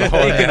that. He can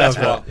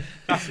have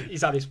that.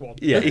 He's had his one.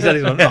 Yeah, he's had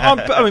his one.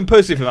 I mean,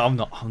 personally, for me, I'm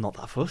not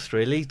that fussed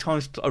really.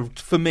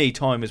 For me,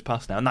 time has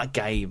passed now, and that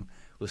game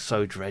was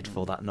so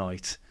dreadful that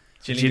night.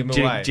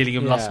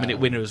 Gillingham last minute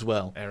winner as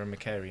well. Aaron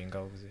McCary in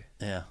goal, was he?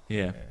 Yeah.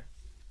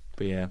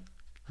 But yeah.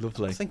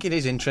 Lovely. I think it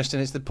is interesting.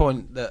 It's the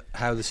point that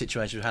how the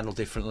situation was handled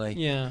differently.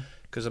 Yeah.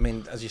 Because, I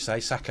mean, as you say,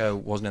 Sacco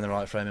wasn't in the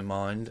right frame of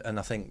mind, and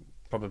I think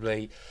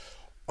probably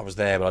I was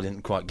there, but I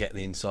didn't quite get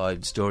the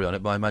inside story on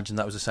it. But I imagine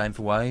that was the same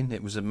for Wayne.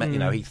 It was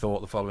he thought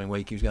the following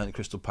week he was going to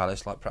Crystal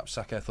Palace, like perhaps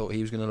Sacco thought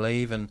he was going to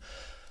leave, and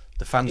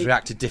the fans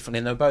reacted differently.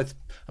 And they were both.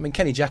 I mean,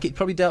 Kenny Jackett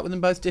probably dealt with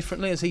them both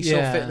differently as he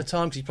saw fit at the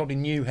time, because he probably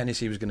knew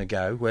Hennessy was going to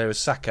go, whereas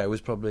Sacco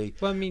was probably.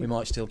 Well, I mean, we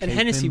might still keep him. And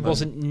Hennessy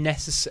wasn't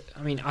necessary.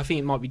 I mean, I think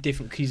it might be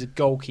different because he's a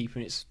goalkeeper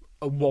and it's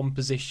a one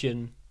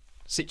position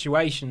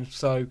situation,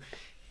 so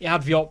he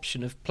had the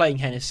option of playing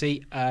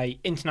Hennessy, a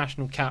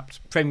international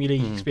capped Premier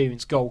League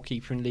experienced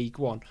goalkeeper in League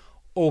One,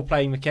 or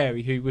playing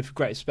McCary, who with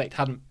great respect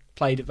hadn't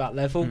played at that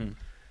level.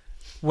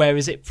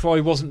 Whereas it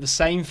probably wasn't the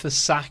same for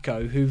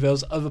Sacco, who there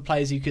was other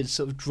players who could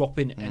sort of drop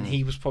in and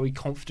he was probably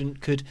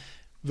confident could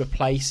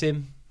replace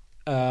him.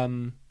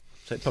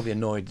 So it probably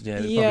annoyed.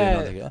 I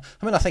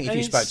mean, I think if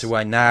you spoke to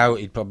Wayne now,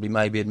 he'd probably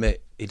maybe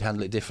admit he'd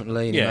handle it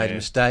differently, and he made a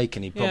mistake,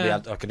 and he probably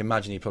had. I could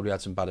imagine he probably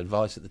had some bad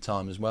advice at the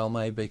time as well,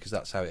 maybe, because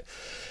that's how it,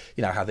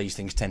 how these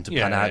things tend to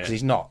pan out. Because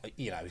he's not,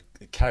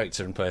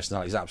 character and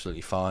personality is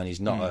absolutely fine. He's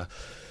not a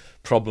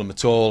problem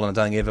at all, and I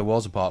don't think he ever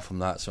was apart from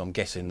that. So I'm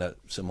guessing that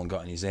someone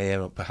got in his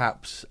ear, or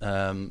perhaps. But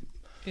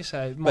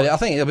I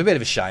think it'll be a bit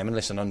of a shame, and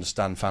listen, I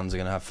understand fans are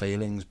going to have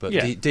feelings, but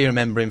do you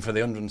remember him for the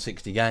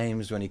 160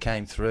 games when he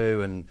came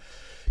through and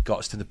got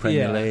us to the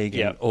Premier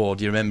League, or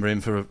do you remember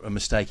him for a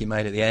mistake he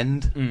made at the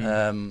end?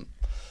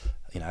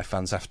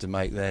 Fans have to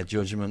make their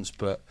judgments,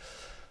 but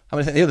I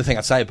mean, I think the other thing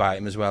I'd say about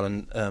him as well,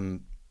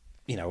 and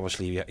you know,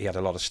 obviously he had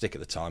a lot of stick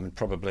at the time, and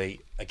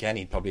probably again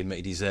he'd probably admit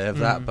he deserved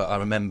that. But I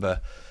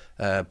remember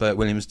Bert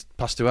Williams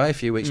passed away a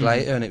few weeks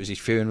later, and it was his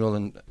funeral,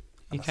 and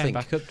He came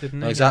back up,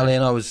 didn't he? Exactly,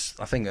 and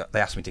I think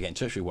they asked me to get in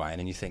touch with Wayne,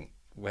 and you think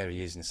where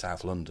he is in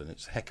South London,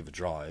 it's a heck of a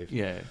drive.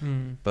 Yeah.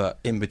 But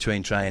in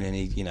between training,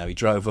 he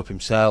drove up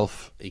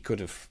himself. He could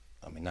have.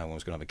 I mean, no one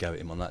was going to have a go at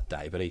him on that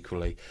day, but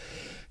equally,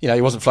 you know,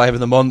 he wasn't flavour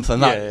of the month,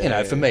 and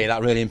that, for me,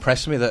 that really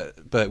impressed me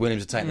that Bert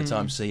Williams had taken the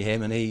time to see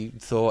him, and he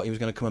thought he was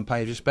going to come and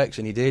pay his respects,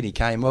 and he did. He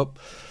came up,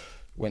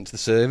 went to the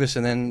service,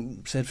 and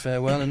then said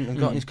farewell and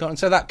got in his car. And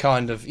so that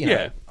kind of, you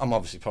know, I'm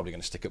obviously probably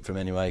going to stick up for him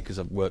anyway because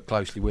I've worked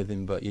closely with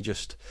him, but you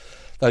just,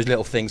 those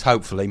little things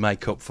hopefully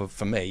make up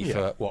for me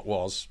for what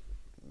was.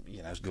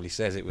 You know, as Gully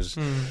says, it was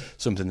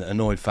something that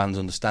annoyed fans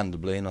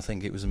understandably, and I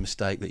think it was a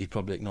mistake that he'd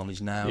probably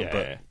acknowledge now.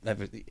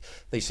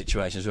 These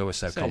situations are always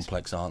so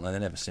complex, aren't they? They're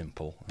never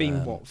simple.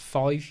 Been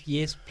 5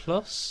 years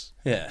plus?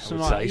 Yeah,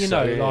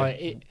 Something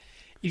like, if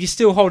you're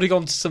still holding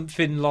on to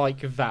something like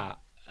that,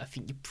 I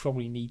think you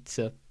probably need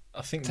to.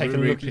 I think take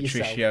Rui a look at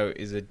Patricio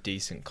is a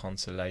decent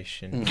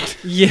consolation.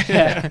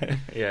 Yeah.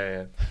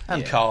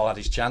 And Carl had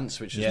his chance,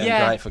 which has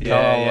been great for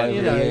Yeah, Carl yeah,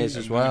 over the years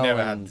as well. We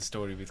never had the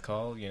story with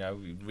Carl. You know,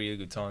 really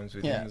good times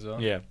with him as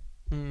well. Yeah.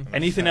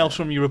 Anything else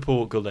from your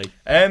report, Gully?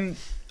 I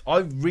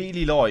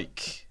really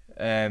like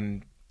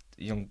young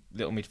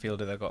little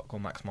midfielder they got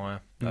called Max Meyer.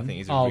 I think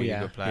he's a really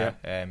good player.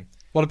 Yeah.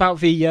 What about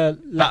the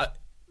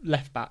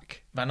left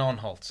back? Van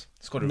Aanholt.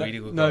 He's got a really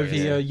good No, goal,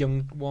 the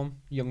young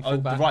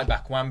fullback. the right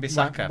back,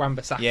 Wan-Bissaka.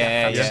 Wan-Bissaka.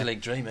 Fantasy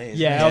League dream, he is.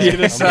 Yeah, I was going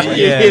to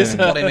say. Yeah.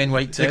 Got him in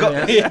week 2. They've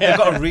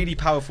got a really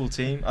powerful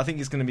team. I think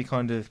it's going to be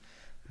kind of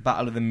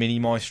battle of the mini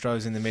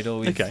maestros in the middle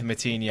with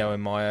Matinho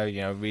and Mayo.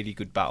 You know, really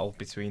good battle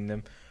between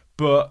them.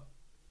 But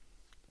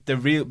the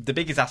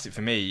biggest asset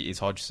for me is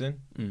Hodgson.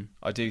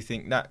 I do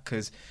think that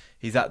because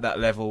he's at that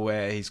level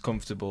where he's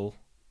comfortable.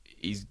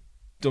 He's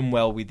done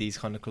well with these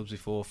kind of clubs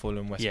before.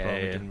 Fulham, West Brom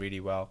have done really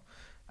well,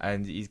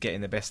 and he's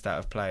getting the best out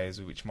of players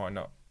which might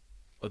not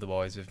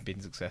otherwise have been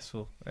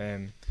successful.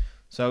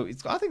 So I think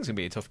it's going to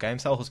be a tough game.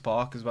 Selhurst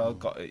Park as well,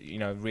 got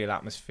real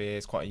atmosphere.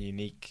 It's quite a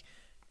unique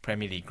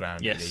Premier League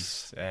ground at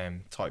least,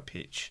 type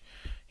pitch.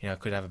 You know,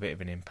 could have a bit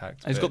of an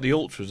impact. And it's got the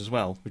ultras as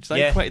well, which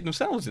they created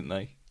themselves, didn't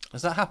they?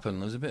 Has that happened?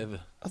 There was a bit of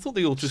a. I thought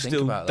the ultras Think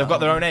still. about They've that, got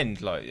their haven't own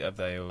end, like have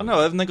they? Or... Oh no,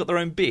 haven't they got their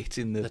own bit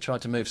in They the?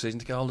 tried to move season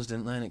ticket holders,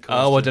 didn't they? And it Oh,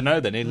 I caused don't know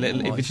then.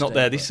 If it's not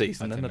there this stink,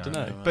 season, then I don't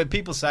know. But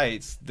people say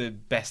it's the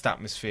best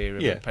atmosphere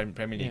of a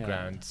Premier League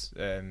ground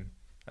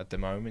at the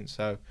moment,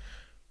 so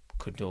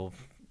could all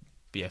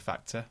be a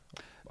factor.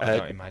 I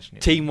don't imagine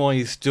it.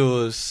 Team-wise,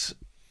 does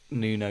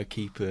Nuno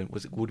keep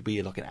would it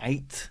be like an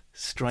 8th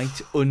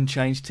straight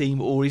unchanged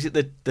team, or is it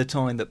the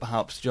time that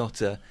perhaps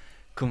Jota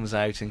comes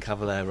out and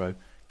Cavallero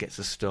gets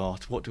a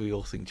start? What do we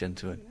all think,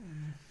 gentlemen?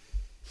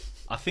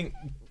 I think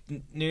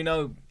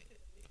Nuno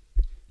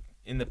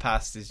in the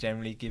past has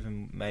generally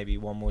given maybe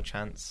one more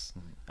chance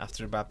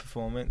after a bad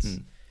performance.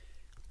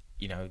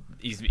 You know,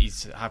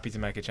 he's happy to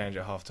make a change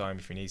at half time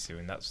if he needs to,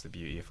 and that's the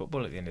beauty of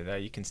football. At the end of the day,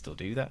 you can still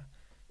do that.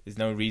 There's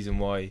no reason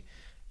why,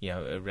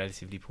 a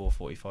relatively poor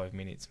 45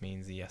 minutes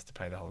means he has to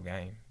play the whole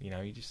game. You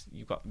know,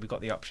 we've got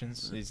the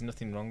options. There's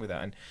nothing wrong with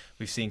that, and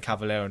we've seen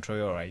Cavallero and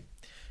Traoré.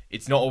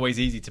 It's not always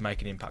easy to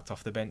make an impact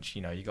off the bench.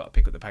 You know, you got to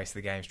pick up the pace of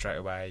the game straight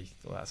away,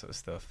 all that sort of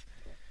stuff.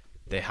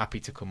 They're happy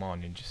to come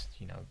on and just,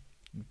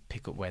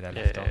 pick up where they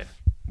left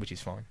off, which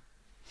is fine.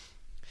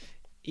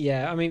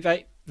 Yeah, I mean,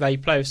 they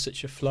play with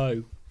such a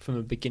flow from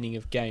the beginning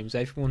of games.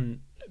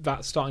 Everyone,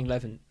 that starting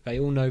 11, they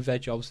all know their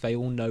jobs. They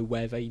all know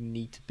where they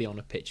need to be on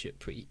a pitch at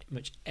pretty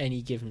much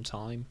any given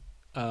time.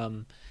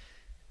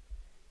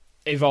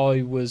 If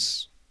I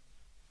was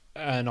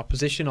an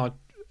opposition,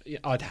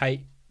 I'd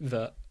hate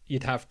that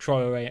you'd have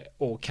Traoré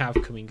or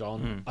Cav coming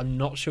on. I'm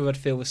not sure I'd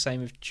feel the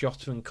same if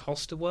Jota and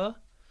Costa were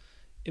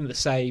in the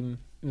same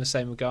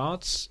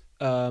regards.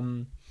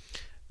 And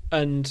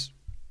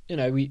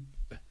we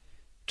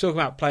talk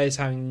about players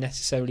having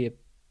necessarily a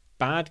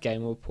bad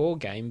game or a poor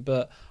game,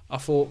 but I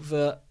thought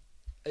that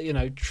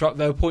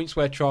there were points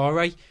where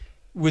Traoré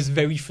was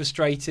very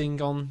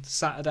frustrating on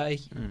Saturday.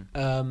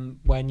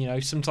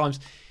 When sometimes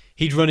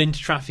he'd run into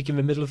traffic in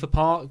the middle of the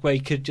park where he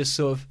could just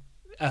sort of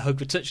hug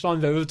the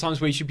touchline. There were other times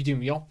where he should be doing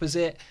the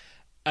opposite,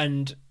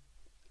 and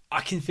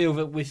I can feel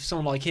that with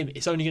someone like him,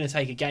 it's only going to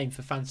take a game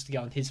for fans to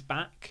get on his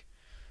back.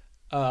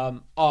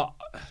 To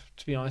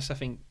be honest, I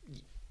think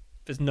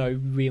there's no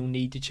real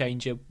need to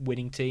change a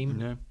winning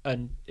team,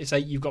 and it's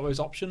you've got those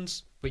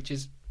options, which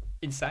is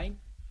insane.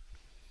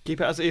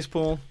 Keep it as it is,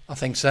 Paul. I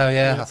think so.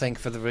 Yeah, I think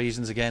for the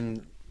reasons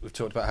again we've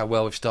talked about how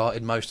well we've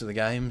started most of the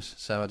games,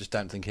 so I just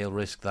don't think he'll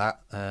risk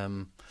that.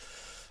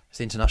 It's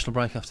the international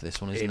break after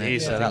this one, isn't it? It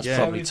is, so that's yeah.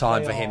 probably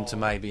time for him to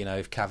maybe,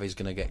 if Cavi's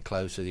going to get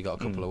closer, you've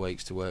got a couple of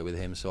weeks to work with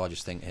him. So I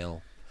just think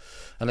he'll.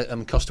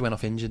 And Costa went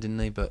off injured, didn't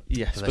he? But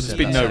yes, they but there's said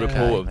been no that's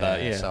report okay. of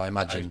that. Yeah, so I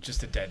imagine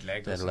just a dead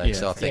leg. dead leg.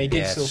 So I think he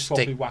did still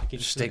probably whack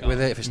into stick the with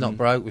goal. it. If it's not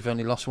broke, we've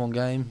only lost one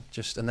game.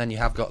 And then you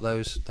have got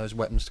those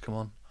weapons to come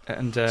on.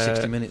 And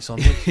 60 minutes on.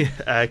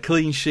 a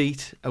clean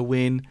sheet, a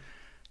win.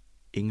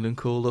 England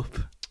call up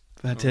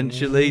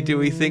potentially? Do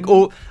we think?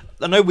 Or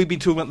I know we've been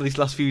talking about these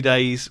last few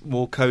days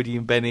more Cody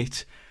and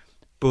Bennett,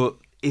 but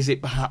is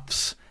it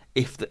perhaps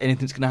if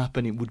anything's going to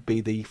happen, it would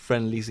be the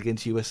friendlies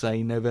against USA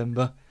in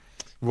November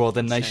rather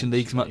than Nation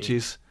Leagues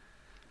matches?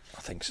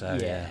 I think so.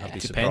 Yeah, I'd be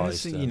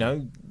Depends,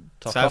 surprised.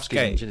 Southgate,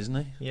 Southgate injured, isn't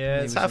he?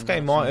 Yeah,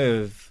 Southgate might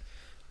have.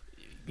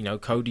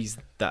 Cody's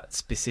that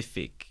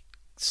specific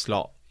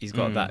slot. He's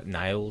got that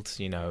nailed.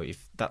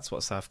 If that's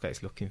what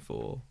Southgate's looking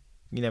for,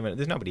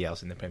 there's nobody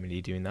else in the Premier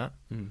League doing that.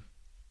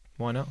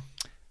 Why not?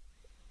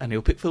 And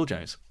he'll pick Phil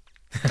Jones.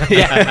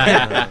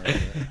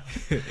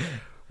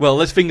 Well,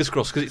 let's fingers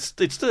crossed because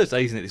it's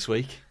Thursday, isn't it, this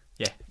week?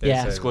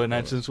 Yeah. Squad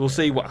announcements. We'll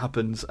see what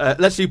happens.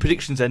 Let's do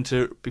predictions then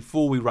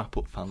before we wrap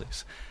up,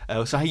 Palace.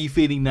 So how are you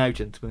feeling now,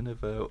 gentlemen,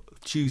 of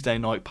Tuesday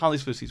night,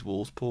 Palace versus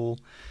Wolves? Paul,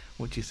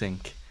 what do you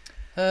think?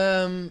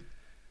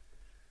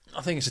 I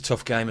think it's a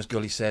tough game, as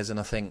Gully says, and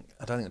I don't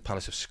think the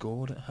Palace have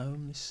scored at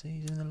home this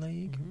season in the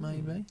league,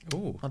 maybe.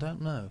 Ooh. I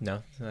don't know.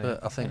 No.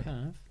 But I think,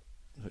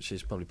 which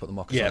is probably put the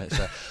mockers on it.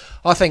 So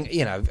I think,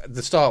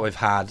 the start we've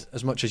had,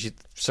 as much as you've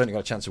certainly got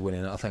a chance of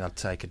winning it, I think I'd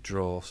take a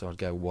draw, so I'd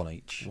go 1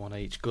 each. 1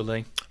 each,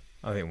 Gully.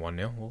 I think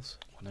 1-0 Wolves.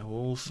 1-0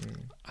 Wolves.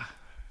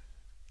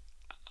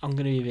 I'm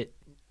going to give it.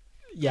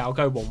 Yeah, I'll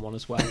go 1-1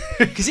 as well.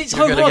 Because it's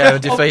You're going to go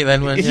defeat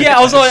then, when Yeah,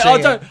 I was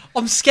like,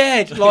 I'm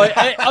scared. Like,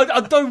 I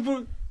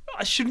don't.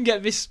 I shouldn't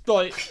get this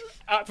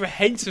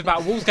apprehensive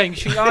about Wolves game.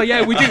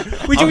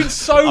 We're doing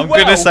so well. I'm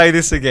going to say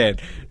this again.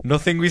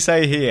 Nothing we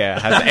say here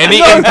has any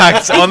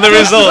impact on the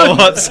result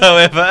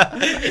whatsoever.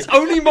 It's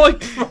only my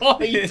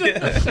pride.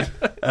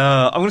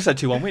 I'm going to say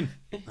 2-1 win.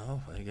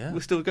 Oh, there you go.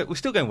 We're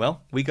still going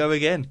well. We go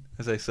again,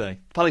 as they say.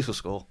 Palace will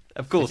score.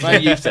 Of course, now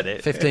you've said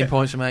it. 15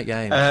 points from 8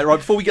 games. Right,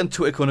 before we get on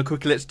Twitter corner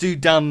quickly, let's do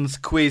Dan's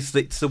quiz.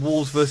 It's the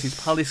Wolves versus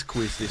Palace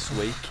quiz this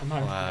week.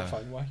 Wow.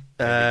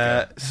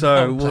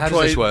 So we'll how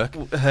try. does this work?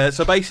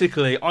 So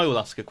basically, I will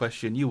ask a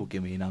question, you will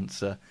give me an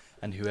answer,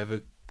 and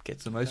whoever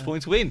gets the most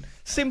points win.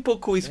 Simple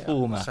quiz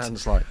format.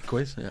 Sounds like a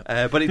quiz.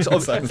 Yeah. But it's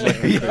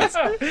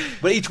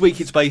but each week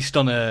it's based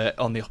on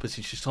the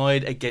opposition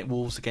side against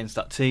Wolves against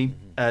that team.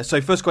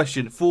 So first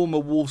question: former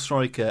Wolves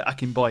striker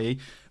Akin Bayi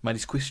made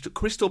his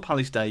Crystal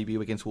Palace debut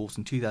against Wolves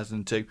in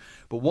 2002.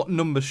 But what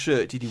number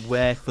shirt did he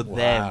wear for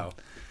them?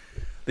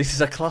 This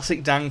is a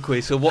classic Dan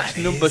quiz. So what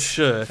number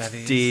shirt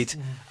did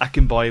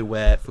Akin Bayi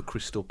wear for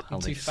Crystal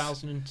Palace?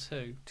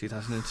 2002.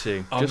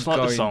 2002. I'm Just like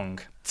the going song.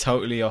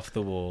 Totally off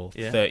the wall.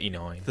 Yeah.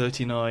 39.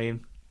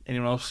 39.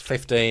 Anyone else?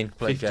 15.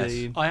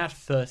 15. I had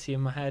 30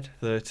 in my head.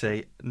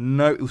 30.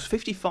 No, it was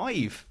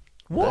 55.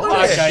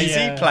 What? Okay, Is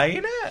he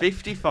playing it?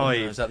 55.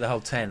 Is that the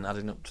whole 10?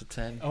 Adding up to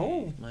 10?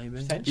 Oh, maybe.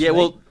 potentially. Yeah,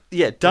 well,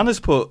 Dan has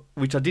put,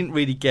 which I didn't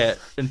really get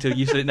until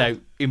you said it now,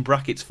 in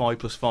brackets 5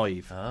 plus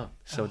 5. Oh.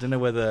 So I don't know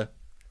whether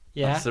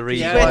that's the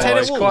reason. Yeah.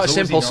 It's quite a Wolves,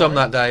 simple was he sum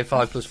not? that day.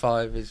 5 plus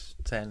 5 is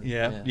 10.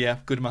 Yeah,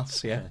 good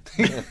maths, yeah.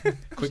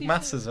 Quick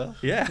maths as well.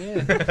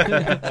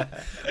 Yeah.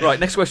 Right,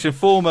 next question.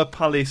 Former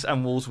Palace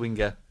and Wolves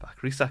winger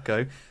Bakary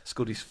Sakho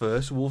scored his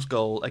first Wolves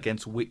goal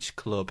against which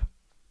club?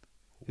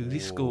 Who did he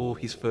score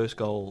his first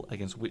goal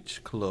against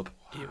which club?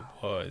 It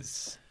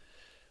was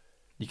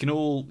You can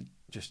all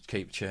Just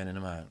keep churning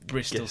them out.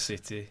 Bristol Yes.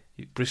 City.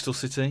 Bristol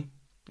City.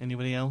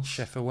 Anybody else?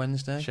 Sheffield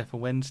Wednesday.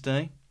 Sheffield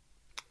Wednesday.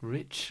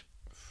 Rich.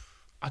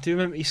 I do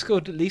remember he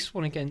scored at least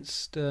one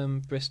against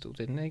Bristol,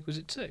 didn't he? Was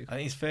it 2? I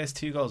think his first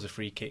 2 goals were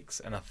free kicks,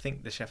 and I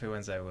think the Sheffield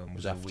Wednesday one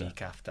was a after.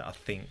 week after. I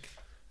think.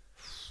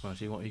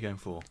 Roger, what are you going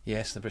for?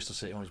 Yes, the Bristol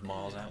City one was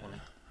miles out,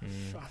 wasn't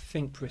it? I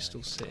think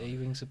Bristol City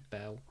rings a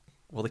bell.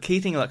 Well, the key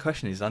thing of that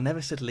question is I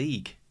never said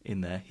league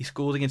in there. He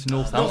scored against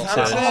Northampton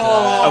Northampton.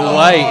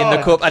 away in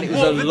the cup, and it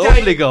was a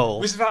lovely goal.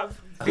 Was that?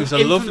 It was a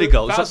lovely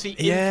goal. That It was was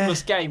the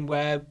infamous game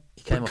where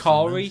He came off from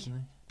the Bakary bench,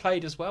 didn't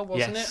played as well,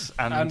 wasn't yes, it?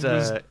 and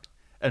was-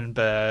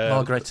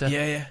 Margareta.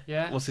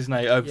 yeah. what's his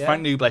name?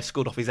 Frank Newblay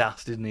scored off his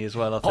ass, didn't he, as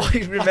well? I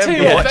think. I remember tell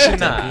you what, watching there-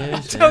 that.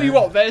 Yes, Tell you yeah.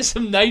 what, there's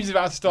some names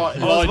about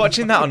starting. I was line.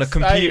 watching that on a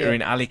computer Say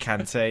in it.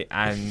 Alicante,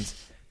 and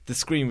the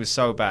screen was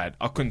so bad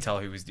I couldn't tell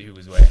who was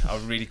where. I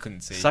really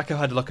couldn't see. Sakho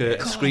had like a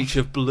screech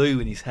of blue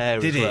in his hair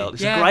Did as he? well.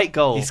 It's Yeah. a great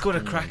goal. He scored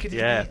a cracker, didn't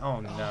Yeah. he?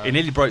 Oh no! He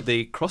nearly broke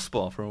the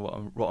crossbar from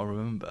what I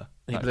remember.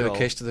 He that blew goal. a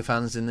kiss to the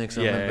fans, didn't he? Because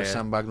I Yeah, remember yeah.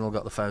 Sam Bagnall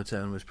got the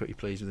photo and was pretty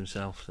pleased with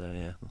himself. So,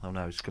 yeah. Oh,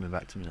 no, he's coming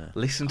back to me now.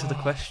 Listen to the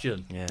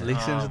question. Yeah.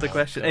 Listen to the my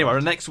question. God. Anyway,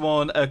 the next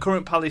one.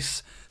 Current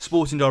Palace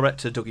sporting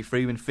director Dougie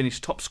Freeman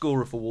finished top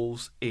scorer for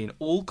Wolves in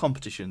all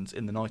competitions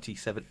in the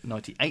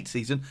 97-98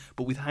 season,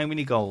 but with how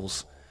many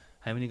goals?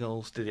 How many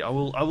goals did he? I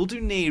will do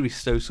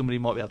nearest, so somebody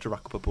might be able to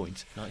rack up a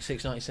point.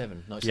 96,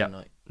 97, 97,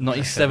 Yeah.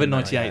 97,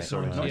 98,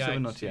 sorry. 98.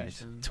 97,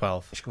 98.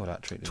 12. He scored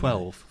that trick.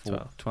 12.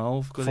 12.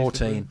 12.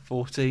 14.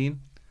 14.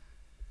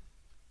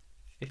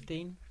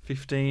 15.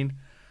 15.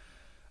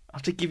 I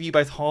have to give you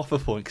both half a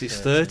point because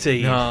it's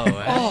 13. No way.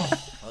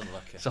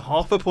 Unlucky. So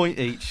half a point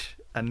each,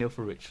 and nil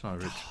for Rich. No,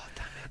 Rich.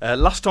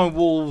 Last time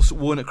Wolves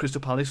won at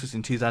Crystal Palace was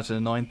in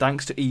 2009,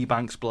 thanks to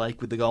Ebanks Blake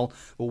with the goal.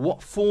 Well,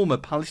 what former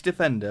Palace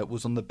defender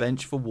was on the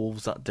bench for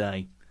Wolves that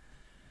day?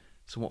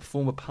 So what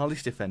former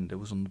Palace defender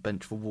was on the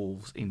bench for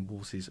Wolves in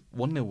Wolves'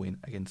 1-0 win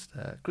against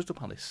Crystal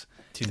Palace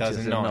in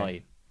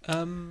 2009.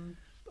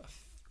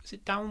 Is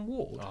it Darren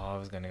Ward? Oh, I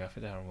was going to go for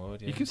Darren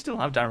Ward. Yeah. You can still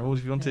have Darren Ward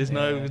if you want to.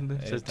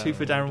 So 2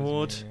 for Darren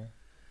Ward.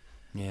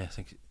 Yeah, I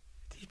think.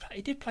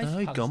 He did play No, for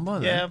he'd Palace. gone by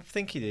then. Yeah, I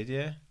think he did.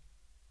 Yeah.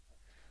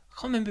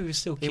 I can't remember if he was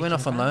still He went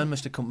off on around. loan.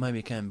 Must have come. Maybe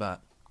he came back.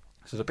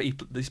 So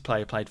this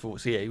player played for.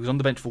 So yeah, he was on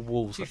the bench for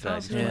Wolves that day.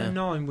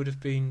 2009 would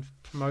have been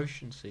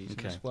promotion season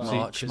Okay. as well.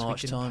 March 'cause we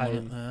didn't time. pay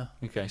Wasn't him. it?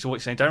 Yeah. Okay, so what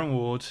you're saying, Darren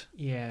Ward,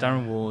 Yeah.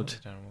 Darren Ward.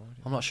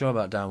 I'm not sure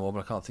about Darren Ward,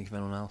 but I can't think of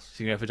anyone else.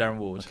 So you go for Darren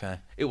Ward. Okay.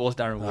 It was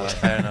Darren Ward.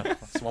 Fair enough.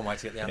 That's one way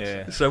to get the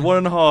answer. Yeah. So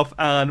 1.5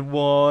 and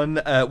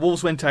 1.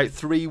 Wolves went out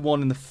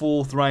 3-1 in the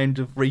 4th round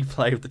of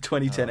replay of the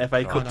 2010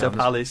 FA Cup to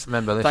Palace.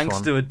 Remember this Thanks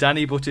one. to a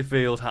Danny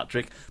Butterfield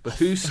hat-trick. But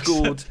who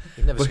scored...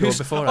 You've never But scored who's-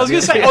 before. I was have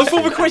going to you? say, I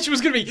thought the question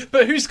was going to be,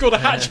 but who scored a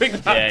hat trick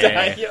that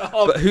Yeah, day?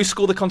 Oh, But who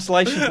scored the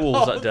consolation for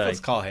Wolves that day? That's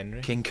Carl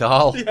Henry. King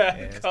Carl. yeah,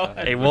 it's God. Carl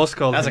Henry. It was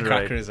Carl That's a Henry.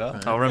 cracker as well.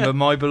 I remember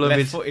my beloved...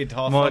 Left-footed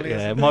half My, volley, yeah,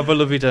 isn't it? my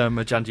beloved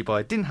Janji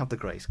Boy didn't have the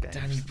grace game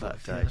Danny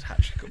that day. Butterfield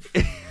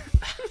hat-trick up.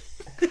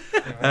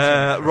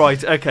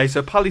 Right, okay,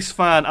 so Palace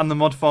fan and the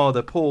mod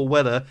father, Paul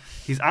Weller,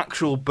 his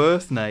actual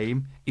birth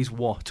name is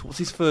what? What's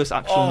his first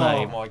actual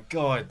name? my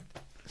god!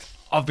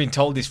 I've been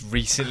told this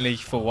recently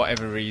for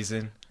whatever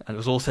reason. And it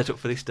was all set up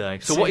for this day.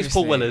 So what is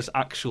Paul Seriously? Weller's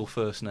actual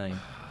first name?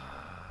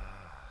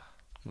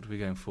 What are we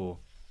going for?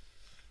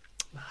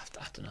 I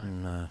don't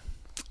know. No.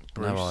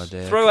 Bruce. No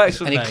idea. Throw out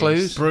some Any names.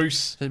 clues?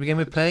 Bruce. Does it begin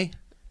with P?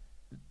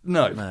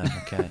 No. No.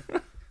 Okay.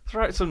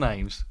 Throw out some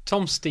names.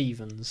 Tom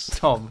Stevens.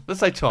 Tom. Let's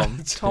say Tom.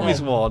 Tom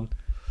is one.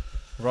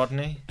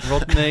 Rodney.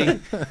 Rodney.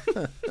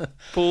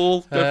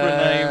 Paul. Go for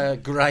a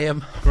name.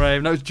 Graham.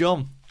 Graham. No, it's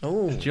John.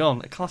 Oh.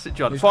 John. A classic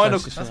John. Who's Final.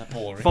 closest to that?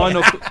 Boring.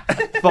 Final.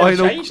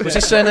 Changed Was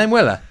his surname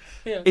Weller?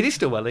 It is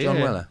still Weller. John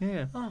yeah. Weller.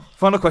 Yeah.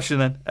 Final question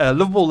then.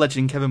 Liverpool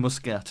legend Kevin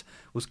Muscat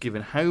was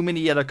given how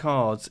many yellow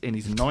cards in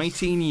his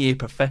 19-year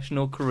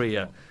professional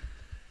career?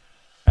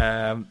 He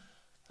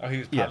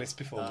was Yeah. Palace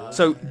before.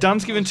 So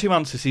Dan's given 2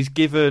 answers. He's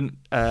given.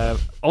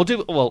 I'll do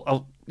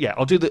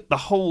the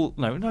whole.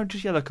 No,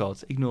 just yellow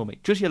cards. Ignore me.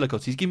 Just yellow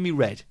cards. He's given me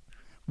red.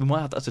 We might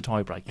have that as a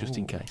tie break just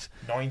in case.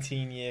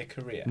 19-year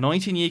career.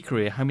 19-year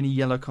career. How many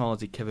yellow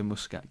cards did Kevin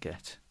Muscat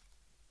get?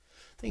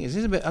 Thing is,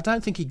 I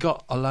don't think he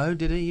got a load,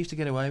 did he? He used to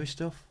get away with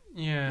stuff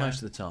Yeah.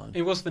 most of the time.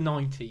 It was the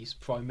 90s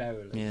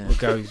primarily. Yeah. We'll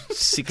go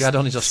He had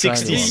on his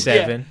Australian one.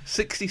 67.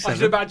 67. I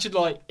should imagine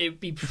it would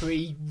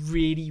be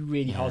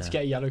really hard Yeah. to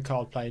get a yellow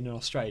card playing in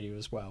Australia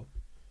as well.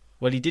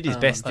 Well, he did his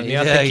best, didn't he?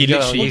 Yeah, I think he he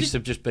literally. used to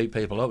just beat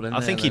people up, didn't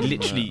I think he And then,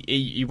 literally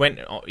he went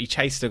he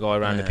chased a guy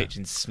around the Yeah. pitch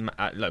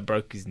and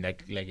broke his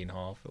leg in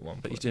half at one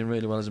But he's point. doing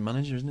really well as a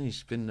manager, isn't he?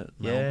 He's been at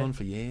Yeah. Melbourne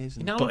for years.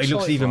 And He now But he looks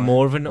looks like- even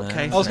more of a nutcase.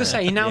 Yeah. I was going to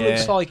say, he now Yeah.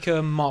 looks like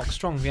Mark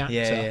Strong, the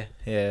actor.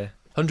 yeah.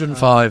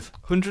 105.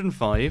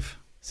 105.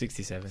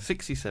 67.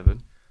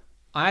 67.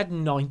 I had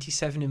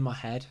 97 in my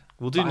head.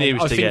 We'll do But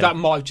nearest I think again. that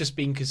might have just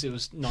been because it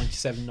was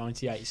 97,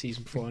 98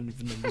 season before, and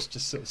the numbers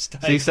just sort of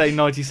stayed. So you say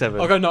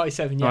 97. I'll go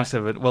 97, yeah.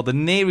 97. Well, the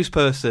nearest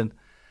person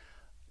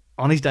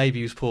on his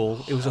debuts,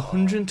 Paul, it was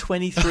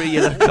 123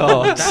 yellow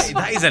cards.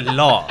 That is a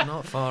lot.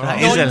 Not far That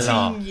off. is a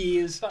 19 lot.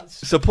 years,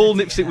 that's... So Paul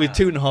nips it with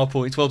 2.5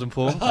 points. Well done,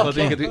 Paul. Well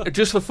done.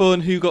 Just for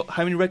fun,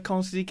 how many red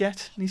cards did he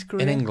get in his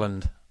career? In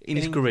England. In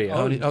his In- career.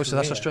 Oh, so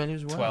that's career. Australia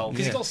as well. 12.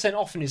 Because Yeah. he got sent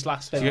off in his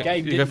last ever you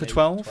game, go didn't for he?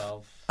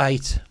 12?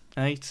 8.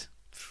 8.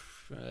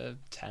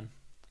 10.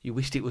 You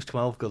wished it was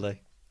 12,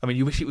 Gully. I mean,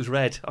 you wish it was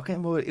red. Okay,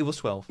 well, it was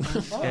 12.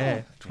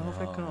 Yeah, 12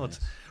 red cards.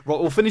 Right,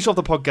 we'll finish off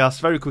the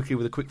podcast very quickly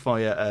with a quick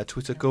fire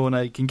Twitter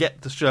corner. You can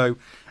get the show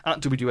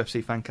at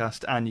WFC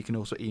Fancast, and you can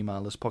also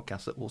email us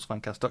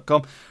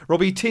podcast@wolvesfancast.com.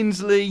 Robbie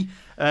Tinsley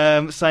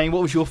saying,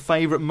 what was your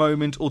favourite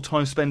moment or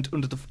time spent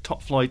under the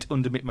top flight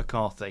under Mick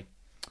McCarthy?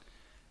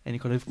 Any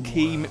kind of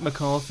key Mick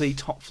McCarthy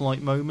top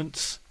flight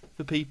moments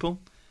for people?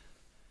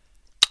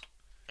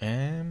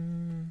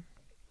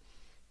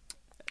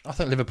 I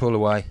think Liverpool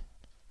away.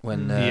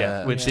 When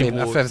when Steve, Steve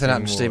Ward- if everything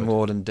happened to Steve Steve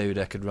Ward and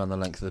Dudek had run the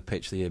length of the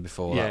pitch the year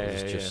before, that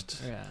was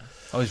just Yeah.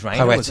 Oh, it was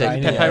Reina. poetic. Was it?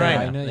 Reina, Pepe yeah,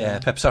 Reina. Reina. Yeah,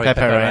 Pepe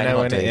Pepe Reina, Reina, not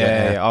wasn't it?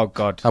 Dudek, Yeah. Oh,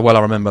 God. How well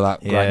I remember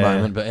that great Yeah.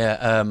 moment. But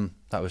yeah,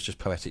 that was just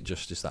poetic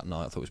justice that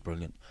night. I thought it was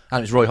brilliant. And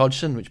it was Roy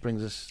Hodgson, which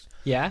brings us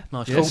Yeah.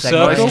 nice Full segue.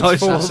 circle. Nice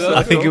Full full circle.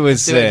 I think it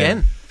was Do it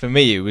again. for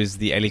me. It was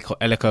the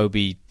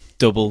Elikobi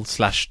double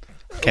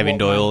 / Kevin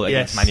Doyle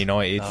against Yes. Man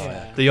United. Oh,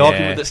 Yeah. The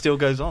argument that still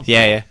goes on.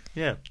 Yeah.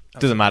 Yeah.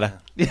 Doesn't matter.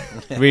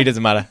 Really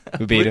doesn't matter.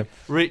 We beat him.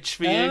 Rich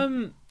for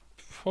you?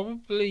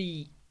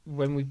 Probably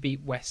when we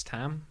beat West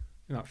Ham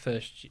in that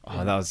first year.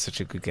 Oh, that was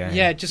such a good game.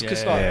 Yeah, just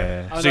because Yeah. like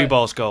Yeah. I don't-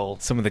 Zubar's goal.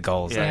 Some of the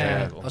goals. Yeah. there were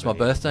That was my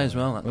unbelievable. birthday as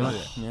well. That Was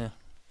night. Yeah.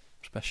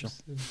 special.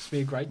 It's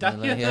be a great day.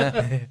 Really, yeah.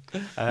 It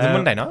was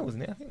Monday night,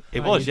 wasn't it? I think. It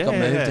was, Got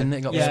moved, didn't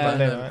it? Got Yeah. postponed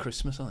Yeah. over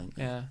Christmas, I think.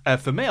 Yeah.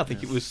 For me, I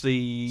think it was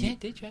Yeah, it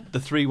did, yeah. the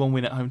 3-1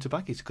 win at home to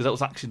Baggies, because that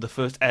was actually the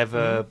first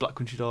ever Black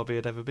Country derby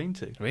I'd ever been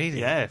to. Really?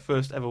 Yeah,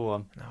 first ever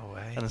one. No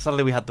way. And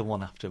sadly we had the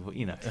one after, but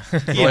you know.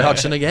 Roy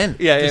Hodgson again.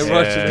 Yeah,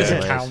 right.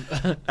 Doesn't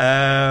Yeah.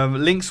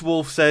 count. Lynx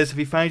Wolf says, have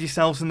you found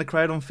yourselves in the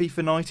crowd on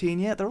FIFA 19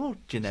 yet? They're all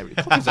generic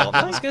copies, aren't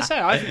I was they? going to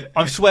say,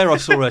 I swear I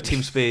saw a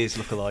Tim Spears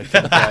lookalike.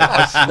 in the crowd.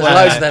 I There's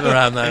loads of them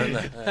around there,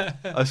 isn't there?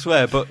 I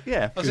swear, but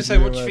yeah. I was going to say,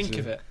 what do you think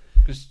of it?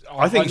 'Cause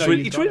I think know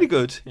it's you've got really it.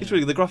 good. It's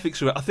really good. The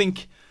graphics are. I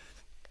think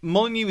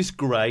Molyneux is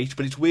great,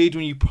 but it's weird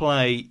when you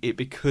play it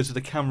because of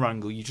the camera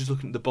angle. You're just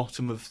looking at the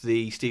bottom of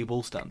the steel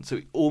ball stand, so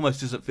it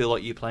almost doesn't feel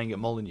like you're playing at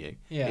Molyneux.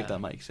 Yeah. If that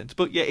makes sense.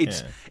 But yeah,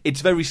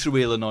 it's very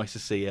surreal and nice to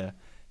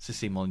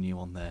see Molyneux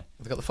on there.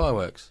 Have they got the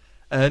fireworks?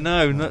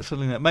 No, not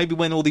something that. Maybe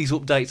when all these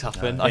updates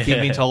happen, I keep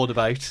being told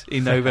about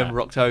in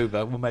November,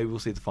 October. Well, maybe we'll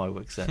see the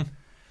fireworks then.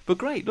 But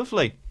great,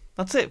 lovely.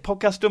 That's it.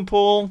 Podcast done,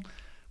 Paul.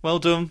 Well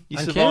done. You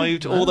Thank you.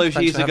 survived. No, All those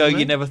thanks years for ago, having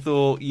you me. never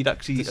thought you'd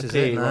actually This is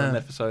appear it, on an no.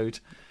 episode.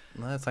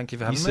 No, thank you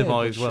for You having me.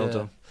 survived. Much, Well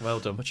done. Well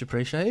done. Much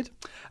appreciated.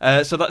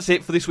 So that's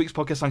it for this week's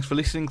podcast. Thanks for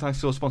listening.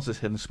 Thanks to our sponsors,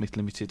 Hill & Smith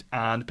Limited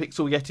and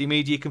Pixel Yeti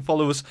Media. You can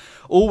follow us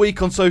all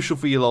week on social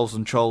for your lols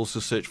and trolls.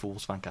 Just search for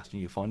Wolves Fancast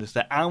and you'll find us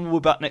there. And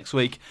we're back next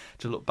week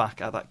to look back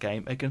at that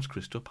game against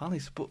Crystal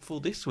Palace. But for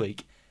this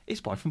week,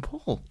 it's bye from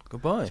Paul.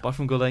 Goodbye. Bye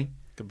from Gully.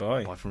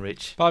 Goodbye. Bye from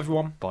Rich. Bye,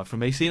 everyone. Bye from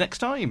me. See you next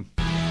time.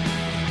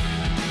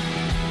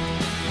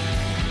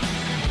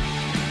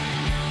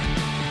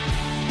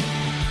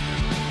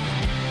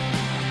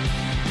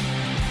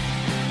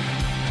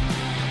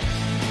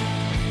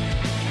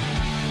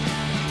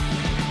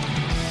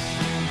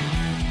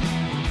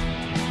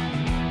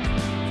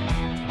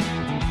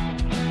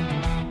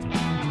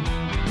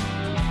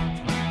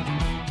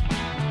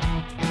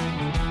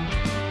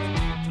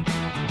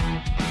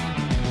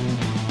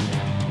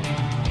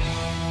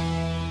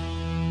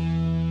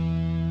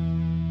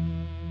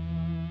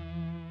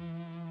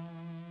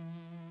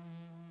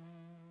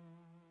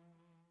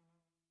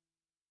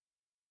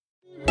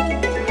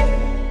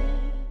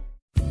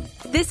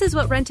 This is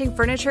what renting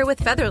furniture with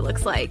Feather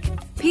looks like.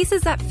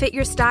 Pieces that fit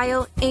your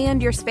style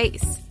and your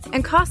space,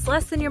 and cost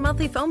less than your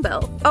monthly phone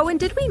bill. Oh, and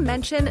did we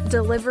mention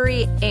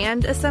delivery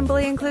and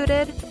assembly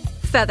included?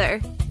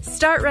 Feather.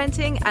 Start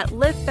renting at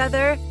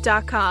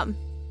livefeather.com.